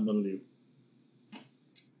one would stumble you.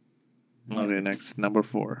 Okay, next, number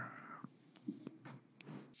 4.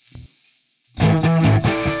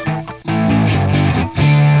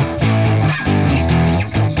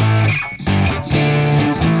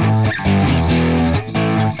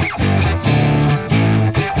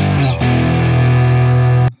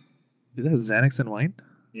 Is that Xanax and Wine?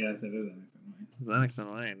 Yes, it is Xanax and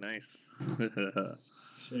Wine, nice.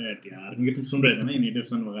 Shit, यार ये तुम सुन रहे थे ना native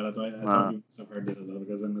son वगैरह तो I thought you must have heard this as well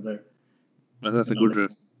because another. That's a good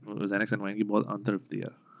riff. Xanax and Wine की बहुत अंतर थी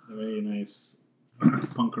यार. It's a very nice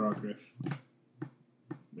punk rock riff.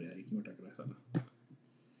 यार ये क्यों टक रहा है साला?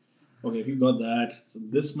 Okay, if you got that, so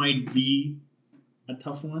this might be a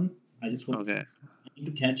tough one. I just hope I need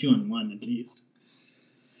to catch you on one at least.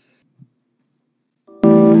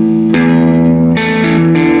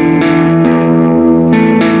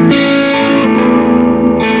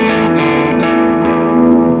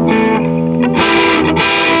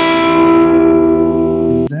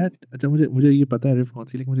 अच्छा मुझे ये पता है रिफ कौन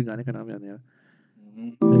सी, लेकिन मुझे गाने का नाम याद नहीं आ रहा.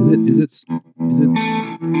 Is it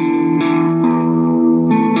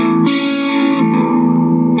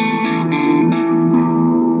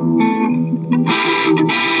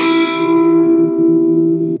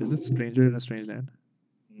Is it Stranger in a Strange Land?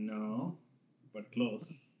 No, but close.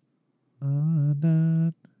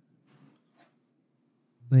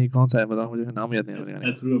 नहीं, कौन सा है बताओ मुझे, नाम याद नहीं आ रहा.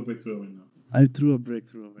 I threw a brick through a window. I threw a brick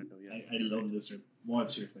through a window. Yes. I love this riff.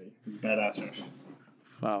 Watch your face. Badass riff.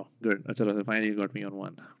 Wow, good. Achalo, so finally you got me on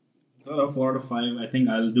one. 4 out of 5. I think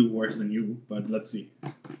I'll do worse than you, but let's see.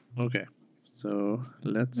 Okay, so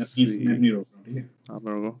let's see. Alright,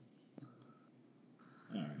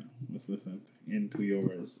 let's listen into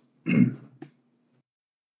yours.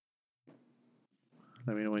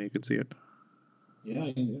 Let me know when you can see it. Yeah,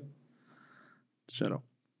 I can do it. चलो,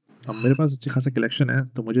 अब मेरे पास अच्छी खासा collection है,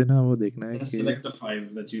 तो मुझे ना वो देखना है कि select the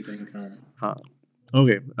 5 that you think are. हाँ.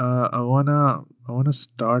 Okay, I wanna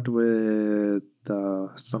start with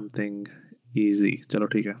something easy. चलो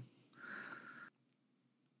ठीक है.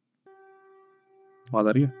 आवाज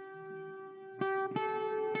आ रही है?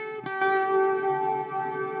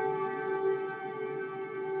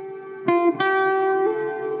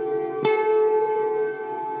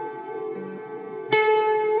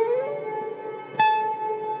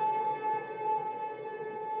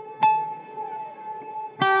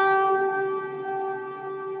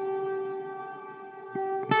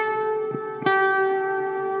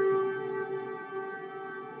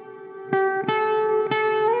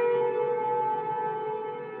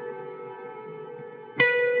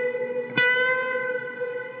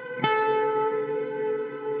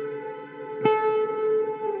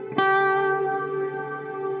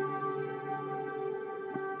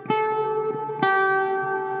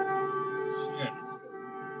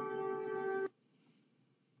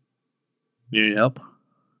 You need help?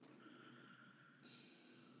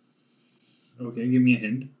 Okay, give me a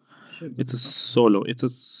hint. Shit, It's a solo. It's a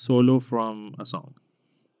solo from a song.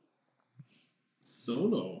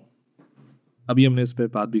 Solo. अभी हमने इस पे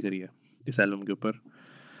बात भी करी है इस एल्बम के ऊपर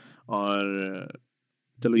और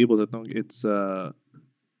चलो ये बोल देता हूँ कि इट्स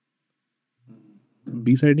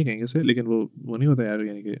बी साइड नहीं कहेंगे उसे लेकिन वो नहीं होता यार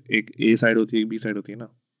यानी कि एक ए साइड होती है एक बी साइड होती है ना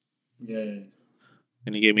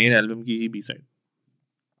यानी कि मेन एल्बम की ही बी साइड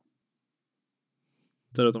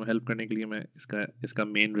चलो तुम हेल्प करने के लिए मैं इसका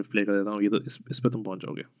मेन रिफ प्ले कर देता हूँ ये तो इस पे तुम पहुंच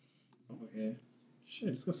जाओगे Shit,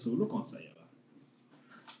 इसका सोलो कौन सा है यार?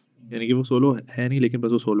 यानी कि वो सोलो है नहीं लेकिन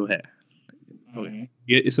बस वो सोलो है ओके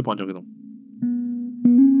ये इससे पहुंच जाओगे तुम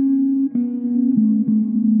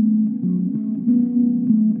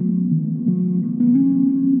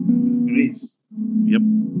Grace. यप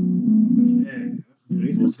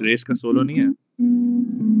Grace वो ग्रेस का सोलो नहीं है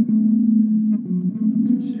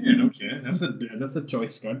Shit, okay. That's a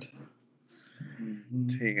choice cut.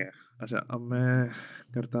 ठीक है अच्छा अब मैं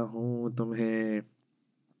करता हूँ तुम्हें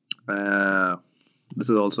this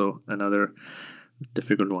is also another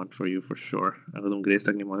difficult one for you for sure अगर तुम ग्रेस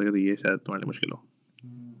तक नहीं पहुंचोगे तो ये शायद तुम्हारे लिए मुश्किल हो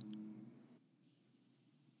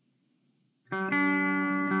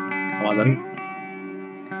आवाज आ रही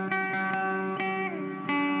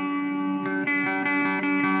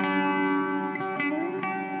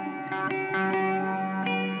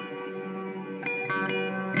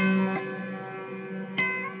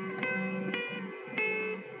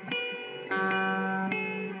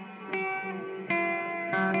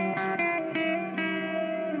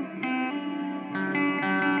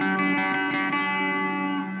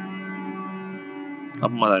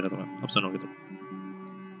अब मजा आएगा तुम्हें अब सुनोगे तुम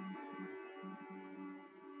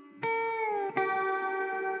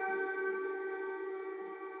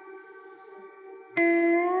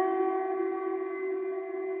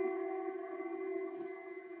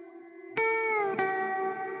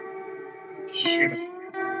Shit.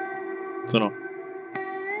 सुनो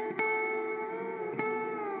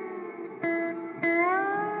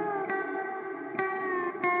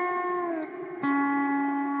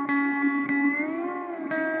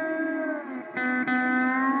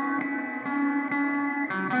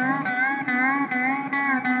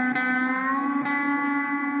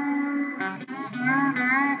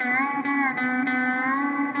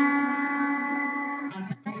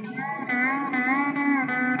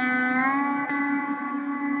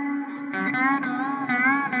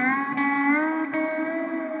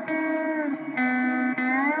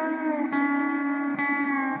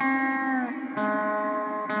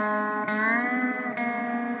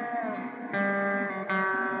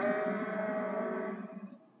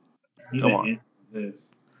Come on. This.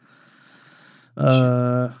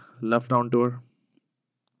 Love Town Tour.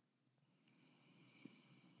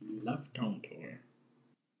 Love Town Tour.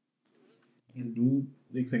 And do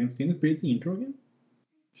like seconds. Can you play the intro again?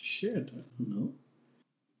 Shit, I don't know.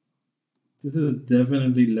 This is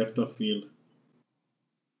definitely left of field.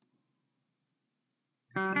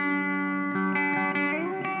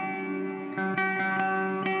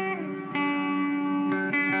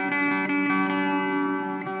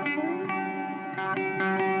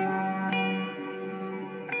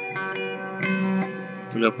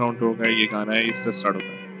 तो Love Town Tour का ये गाना है इससे start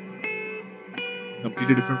होता है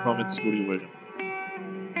completely different from its studio version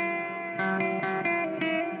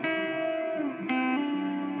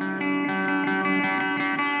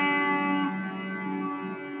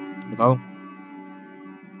बताओ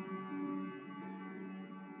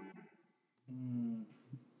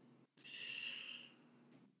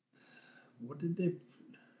What did they?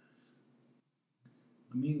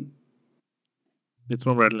 I mean, it's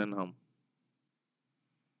from Rattle and Hum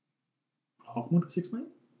Hawkmoon 6ix9ine?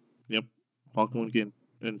 yep Hawkmoon की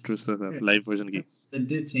इंटरेस्ट है लाइव वर्जन की Yes, they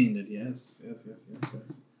did change it. Yes.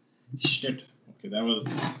 Shit. Okay, that was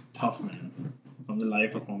tough, man. From the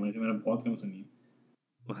live performance, मैंने बहुत कम सुनी.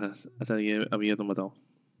 अच्छा ये अब ये तुम बताओ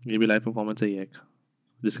ये भी लाइव परफॉर्मेंस है ही एक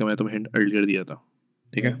जिसका मैं तुम्हें हिंट अर्लियर दिया था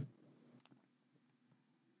ठीक है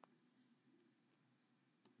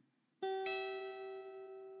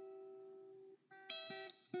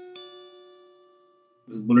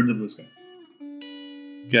This is Bullet the Blue Sky.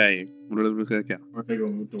 क्या है ये बुलेट द ब्लू स्काई क्या Vertigo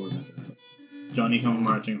moved towards us. Johnny comes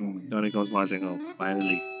marching home. Johnny comes marching home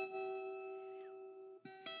finally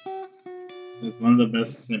It's one of the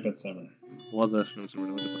best snippets ever. बहुत ज़्यादा फिल्म से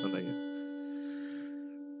मुझे पसंद आई है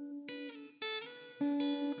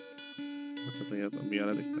अच्छा सही है तो अभी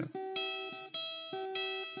वाला देखते हैं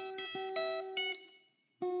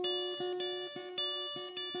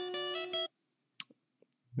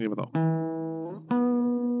ये बताओ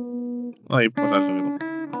ये पता लगे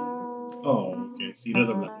तो Oh, okay. Cedars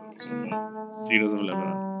of Lebanon. Cedars of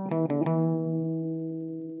Lebanon.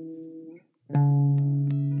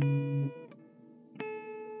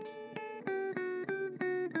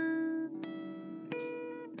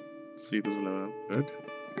 Cedars of Lebanon. Good.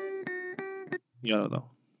 याद बताओ.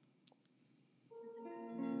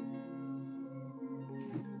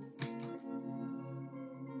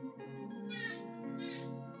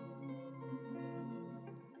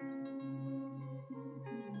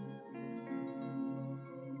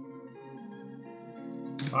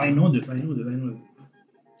 I know this.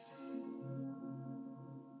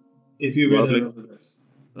 If you were there with us.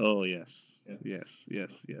 Oh yes.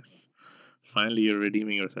 Yes. Finally, you're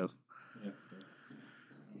redeeming yourself.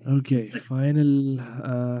 Okay, final.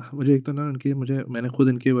 मुझे एक तो ना मैंने खुद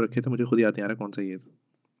इनके वो रखे थे, मुझे खुद याद नहीं आ रहा कौन सा ये,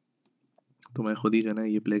 तो मैं खुद ही जो है ना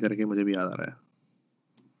ये प्ले करके मुझे भी याद आ रहा है.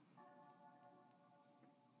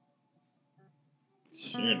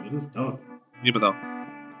 Shit, this is tough. ये बताओ.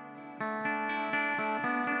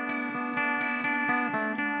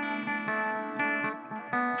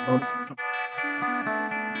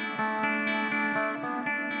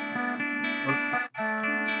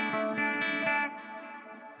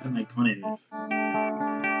 An iconic riff.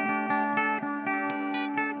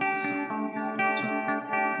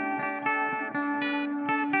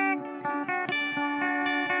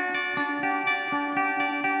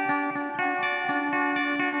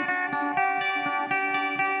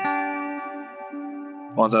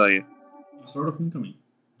 कौन सा था ये? Sort of Homecoming.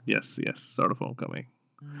 Yes, sort of Homecoming.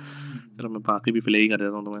 चलो मैं बाकी भी प्ले ही कर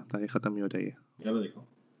देता हूँ तुम्हें ताकि खत्म ही हो जाए. यार देखो,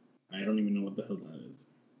 I don't even know what the hell that is.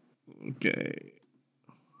 Okay.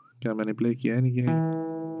 क्या मैंने प्ले किया है नहीं किया?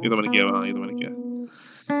 ये तो मैंने किया. हाँ, ये तो मैंने किया.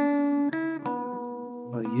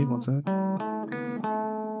 और ये कौन सा है?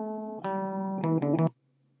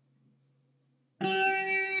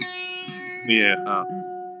 ये हाँ.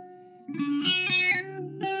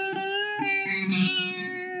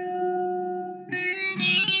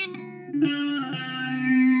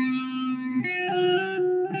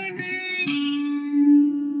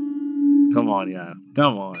 Come on, yeah.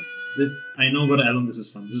 Come on. This I know what album this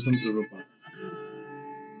is from. This is from Europa.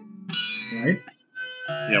 Right?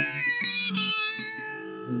 Yep.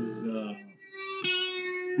 This is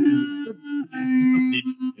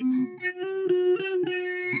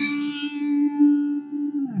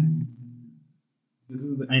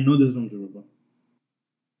I know this is from Europa.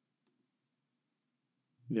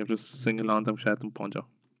 You have to sing along तब शायद तुम पहुंच जाओ.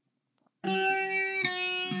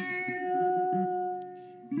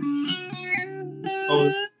 Oh,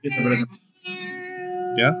 it's better than.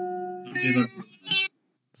 Yeah?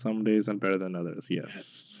 Some days are better than others. Yes.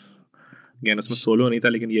 Again, उसमें solo नहीं था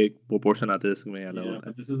लेकिन ये एक प्रोपोर्शन आता है जिसमें अलग होता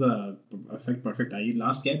है. This is a perfect. I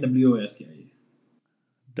last क्या WOS क्या है?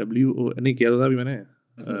 WO नहीं किया था अभी मैंने.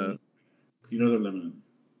 Cedars of Lebanon.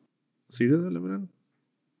 Cedars of Lebanon.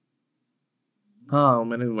 हाँ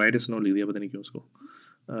मैंने White Snow लिख दिया पता नहीं क्यों उसको.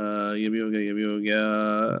 ये भी हो गया.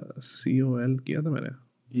 COL किया था मैंने.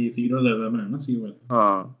 ये Cedars of Lebanon ना COL.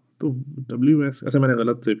 हाँ तो WS ऐसे मैंने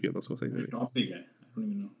गलत सेव किया था उसको सही से. टॉप पे क्या है? I don't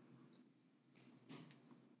even know.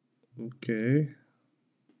 Okay.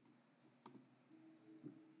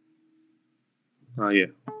 हाँ ये.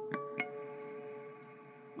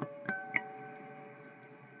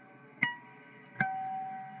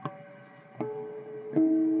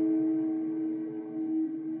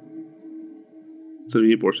 सिर्फ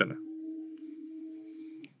ये पोर्शन है.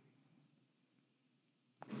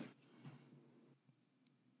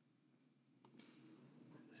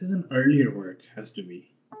 This is an earlier work, has to be.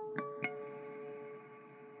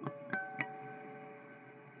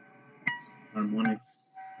 Harmonics.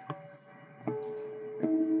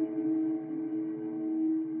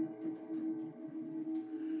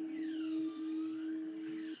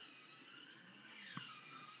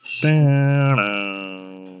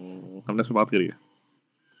 हमने से बात करी है.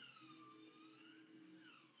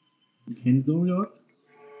 हिंट दो मुझे और.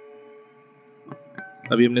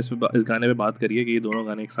 अभी हमने इस गाने पे बात करी है कि ये दोनों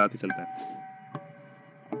गाने एक साथ ही चलते हैं.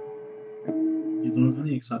 ये दोनों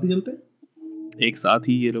गाने एक साथ ही चलते हैं? एक साथ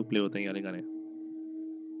ही ये लोग प्ले होते हैं ये गाने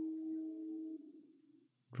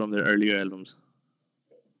from their earlier albums.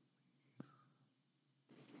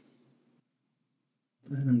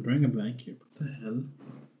 I'm drawing a blank here. What the hell?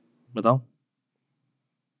 बताओ.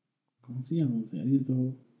 कौन सी album है ये तो?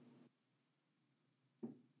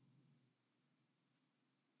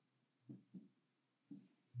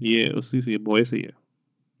 ये उसी से बॉय से ही है.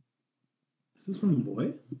 This is from Boy?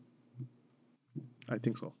 I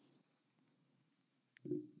think so.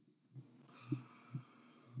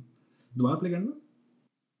 दोबारा प्ले करना.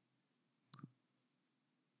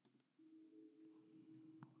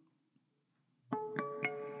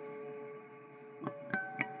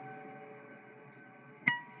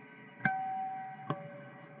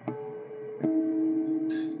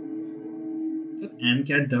 And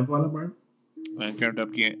क्या dub वाला part? And क्या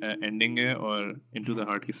dub की ending है और Into the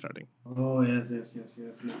Heart की starting. Oh yes. I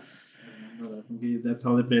remember that. Okay, that's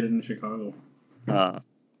how they played it in Chicago. हाँ.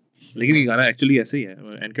 लेकिन ये गाना actually ऐसे ही है.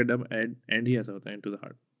 And क्या dub end ही ऐसा होता है Into the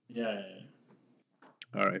Heart. Yeah.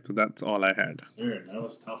 All right, so that's all I had. Sure, that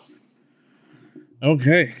was tough.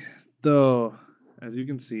 Okay, so as you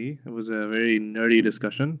can see, it was a very nerdy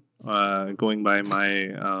discussion. Going by my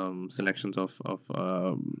selections of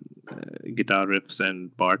guitar riffs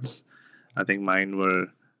and parts, I think mine were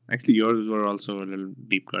actually yours were also a little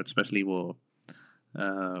deep cut, especially वो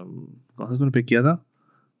कौन सा तुमने pick किया था?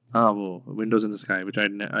 हाँ वो Windows in the Sky, which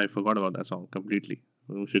I forgot about that song completely.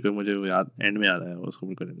 शुक्र मुझे याद end में याद आया उसको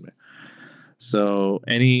बिल्कुल end में. So,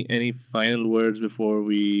 any final words before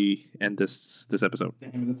we end this episode?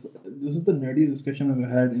 Damn, this is the nerdiest discussion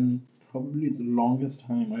I've had in probably the longest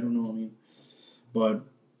time. I don't know. I mean, but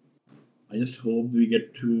I just hope we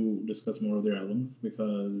get to discuss more of their albums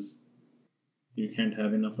because you can't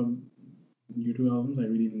have enough of U2 albums. I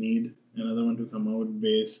really need another one to come out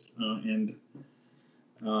based and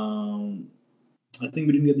I think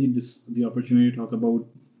we didn't get the opportunity to talk about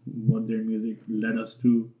what their music led us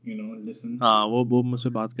to, listen. हाँ वो मुझसे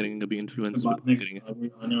बात करेंगे कभी influence बात में करेंगे.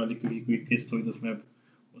 आने वाली कोई केस हुई तो उसमें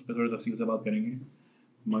उस पर थोड़ी तफसील से बात करेंगे.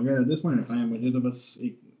 मगर at this point in time मुझे तो बस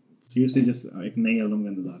एक seriously just एक नई एल्बम का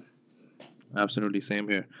इंतजार है. Absolutely, same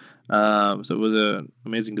here. So it was an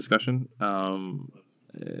amazing discussion.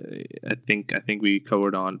 I think we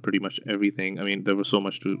covered on pretty much everything. I mean, there was so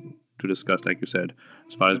much to discuss, like you said,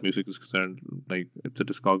 as far as music is concerned. Like, it's a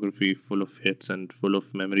discography full of hits and full of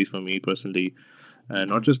memories for me personally. And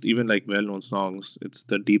not just even like well-known songs. It's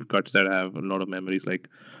the deep cuts that have a lot of memories. Like,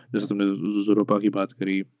 जैसे तुमने ज़ुरोपा की बात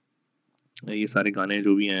करी, ये सारे गाने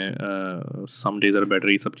जो भी हैं, Some Days Are Better,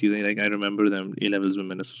 ये सब चीज़ें, like I remember them. A levels में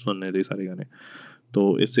मैंने सुने थे सारे गाने. तो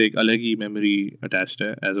इससे एक अलग ही मेमोरी अटैच्ड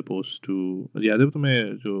है एज अपोज टू. याद है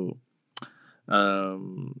तुम्हें जो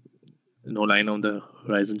no line on the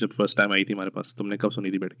horizon जब फर्स्ट टाइम आई थी हमारे पास, तुमने कब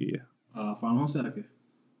सुनी थी बैठ के? ये फार्म हाउस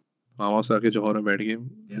से आके जौहर में बैठ के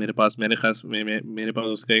मेरे पास मेरे पास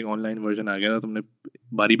उसका एक ऑनलाइन वर्जन आ गया था. तुमने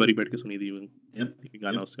बारी बारी बैठ के सुनी थी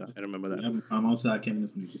गाना उसका. I remember that. Farm house से आके हमने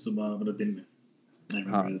सुनी थी सुबह मतलब दिन में.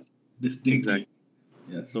 हाँ डिस्टिंक्टली.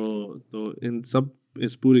 तो इन सब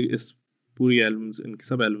पूरी एल्बम्स, इनके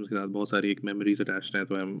सब एल्बम्स के साथ बहुत सारी एक मेमोरीज अटैच्ड हैं.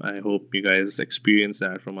 तो I hope you guys experience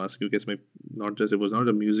that from us, क्योंकि इसमें it was not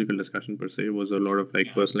a musical discussion per se, it was a lot of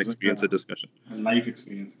like personal experience discussion, life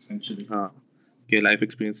experience essentially. हाँ कि लाइफ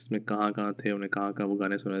एक्सपीरियंस में कहाँ थे, हमने कहाँ वो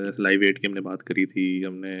गाने सुने. जैसे लाइव एड की हमने बात करी थी,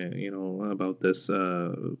 हमने अबाउट दिस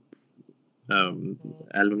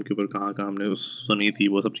एल्बम के ऊपर कहाँ हमने सुनी थी,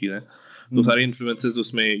 वो सब चीज़ें. तो सारे इन्फ्लुएंसेस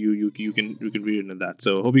उसमें you can read into that.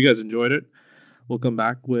 So hope you guys enjoyed it. We'll come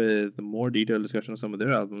back with more detailed discussion of some of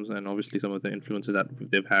their albums and obviously some of the influences that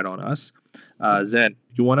they've had on us. Zain,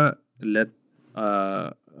 you want to let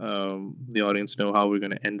the audience know how we're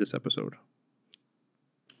going to end this episode?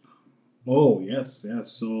 Oh, yes.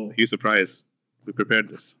 So, are you surprised? We prepared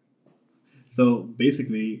this. So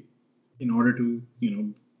basically, in order to,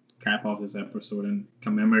 cap off this episode and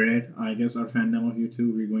commemorate, I guess, our fandom of U2,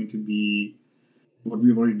 we're going to be, what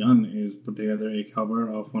we've already done is put together a cover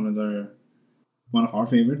of one of our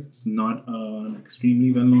favorites. It's not an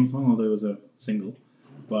extremely well-known song, although it was a single.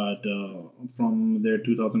 But from their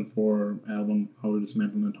 2004 album, How to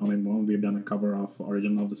Dismantle an Atomic Bomb, we've done a cover of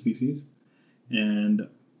Origin of the Species. And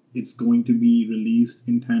it's going to be released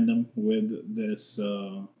in tandem with this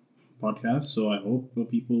podcast. So I hope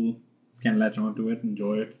people can latch on to it,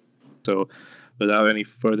 enjoy it. So without any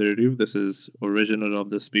further ado, this is Original of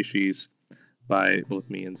the Species by both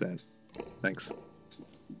me and Zain. Thanks.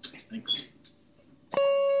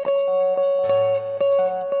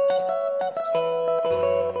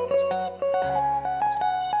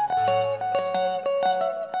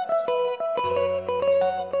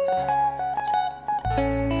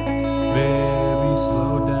 Baby,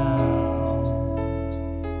 slow down.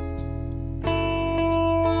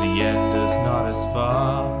 The end is not as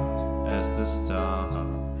far as the start.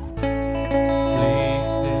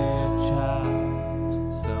 Please, dear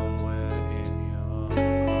child, somewhere in your heart.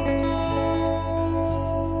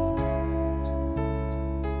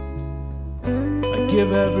 I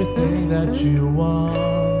give everything that you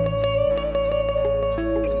want,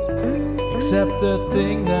 except the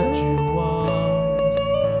thing that you want.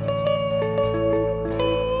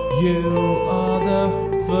 You are the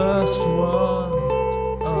first one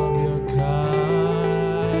of your kind,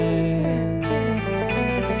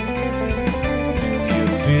 and you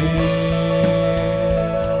feel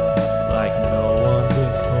like no one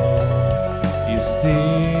before. You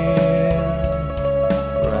steal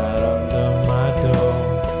right under my door.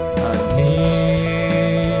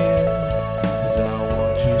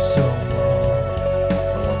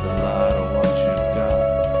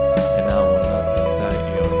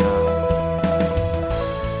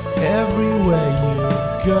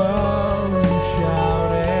 go, you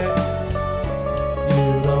shout it. You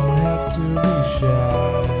don't have to be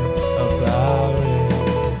shy about it.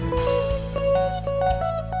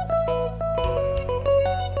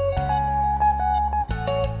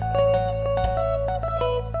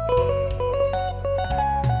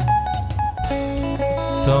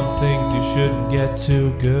 Some things you shouldn't get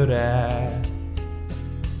too good at,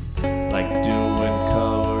 like doing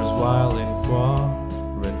colors while in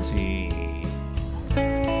quarantine.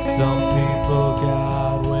 Some people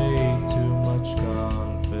got way too much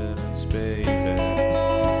confidence, baby.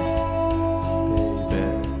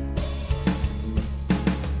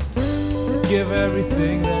 Give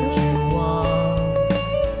everything that you want,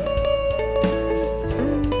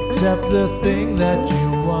 except the thing that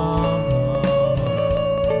you want.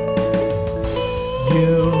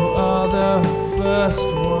 You are the first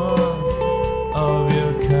one of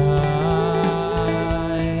your kind.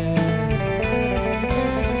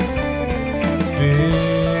 Feel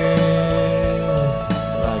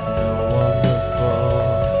like no one before.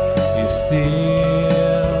 You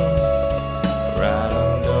steal right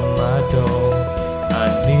under my door. I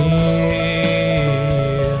need,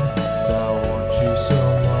 'cause I want you so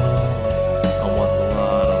much. I want a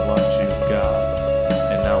lot of what you've got,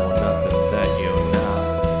 and I want nothing that you're not.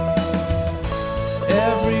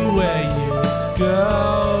 Everywhere you go,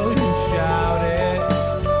 you shout it.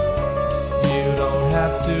 You don't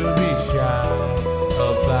have to be shy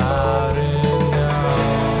about it now.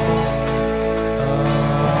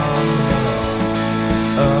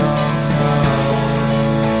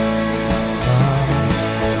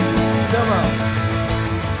 Come on.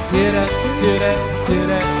 Hit it, do that, do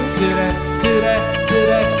that, do that, do that, do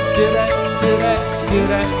that, do that, do that, do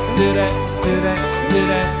that, do that, do that, do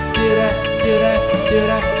that, do that, do that, do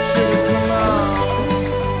that. Sugar, come on,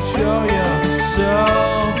 show your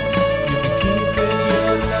soul. You've been keeping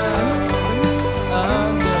your love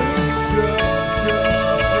under control.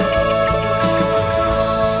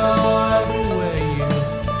 Everywhere you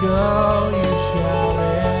go, you shout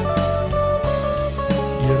it.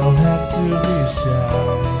 You don't have to be shy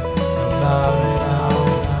about it out.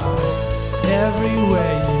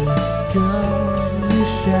 Everywhere you go, you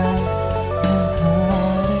shout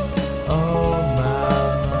about it. Oh my,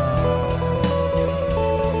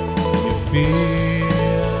 you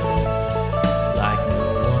feel like no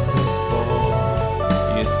one before.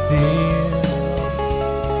 You steal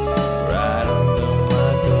right under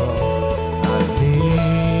my door. I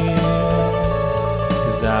need,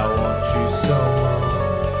 'cause I want you so much.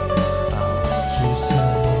 I want you so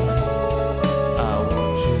much. I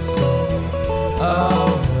want you so much. Oh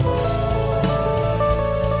no.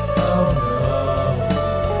 Oh no.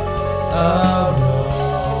 Oh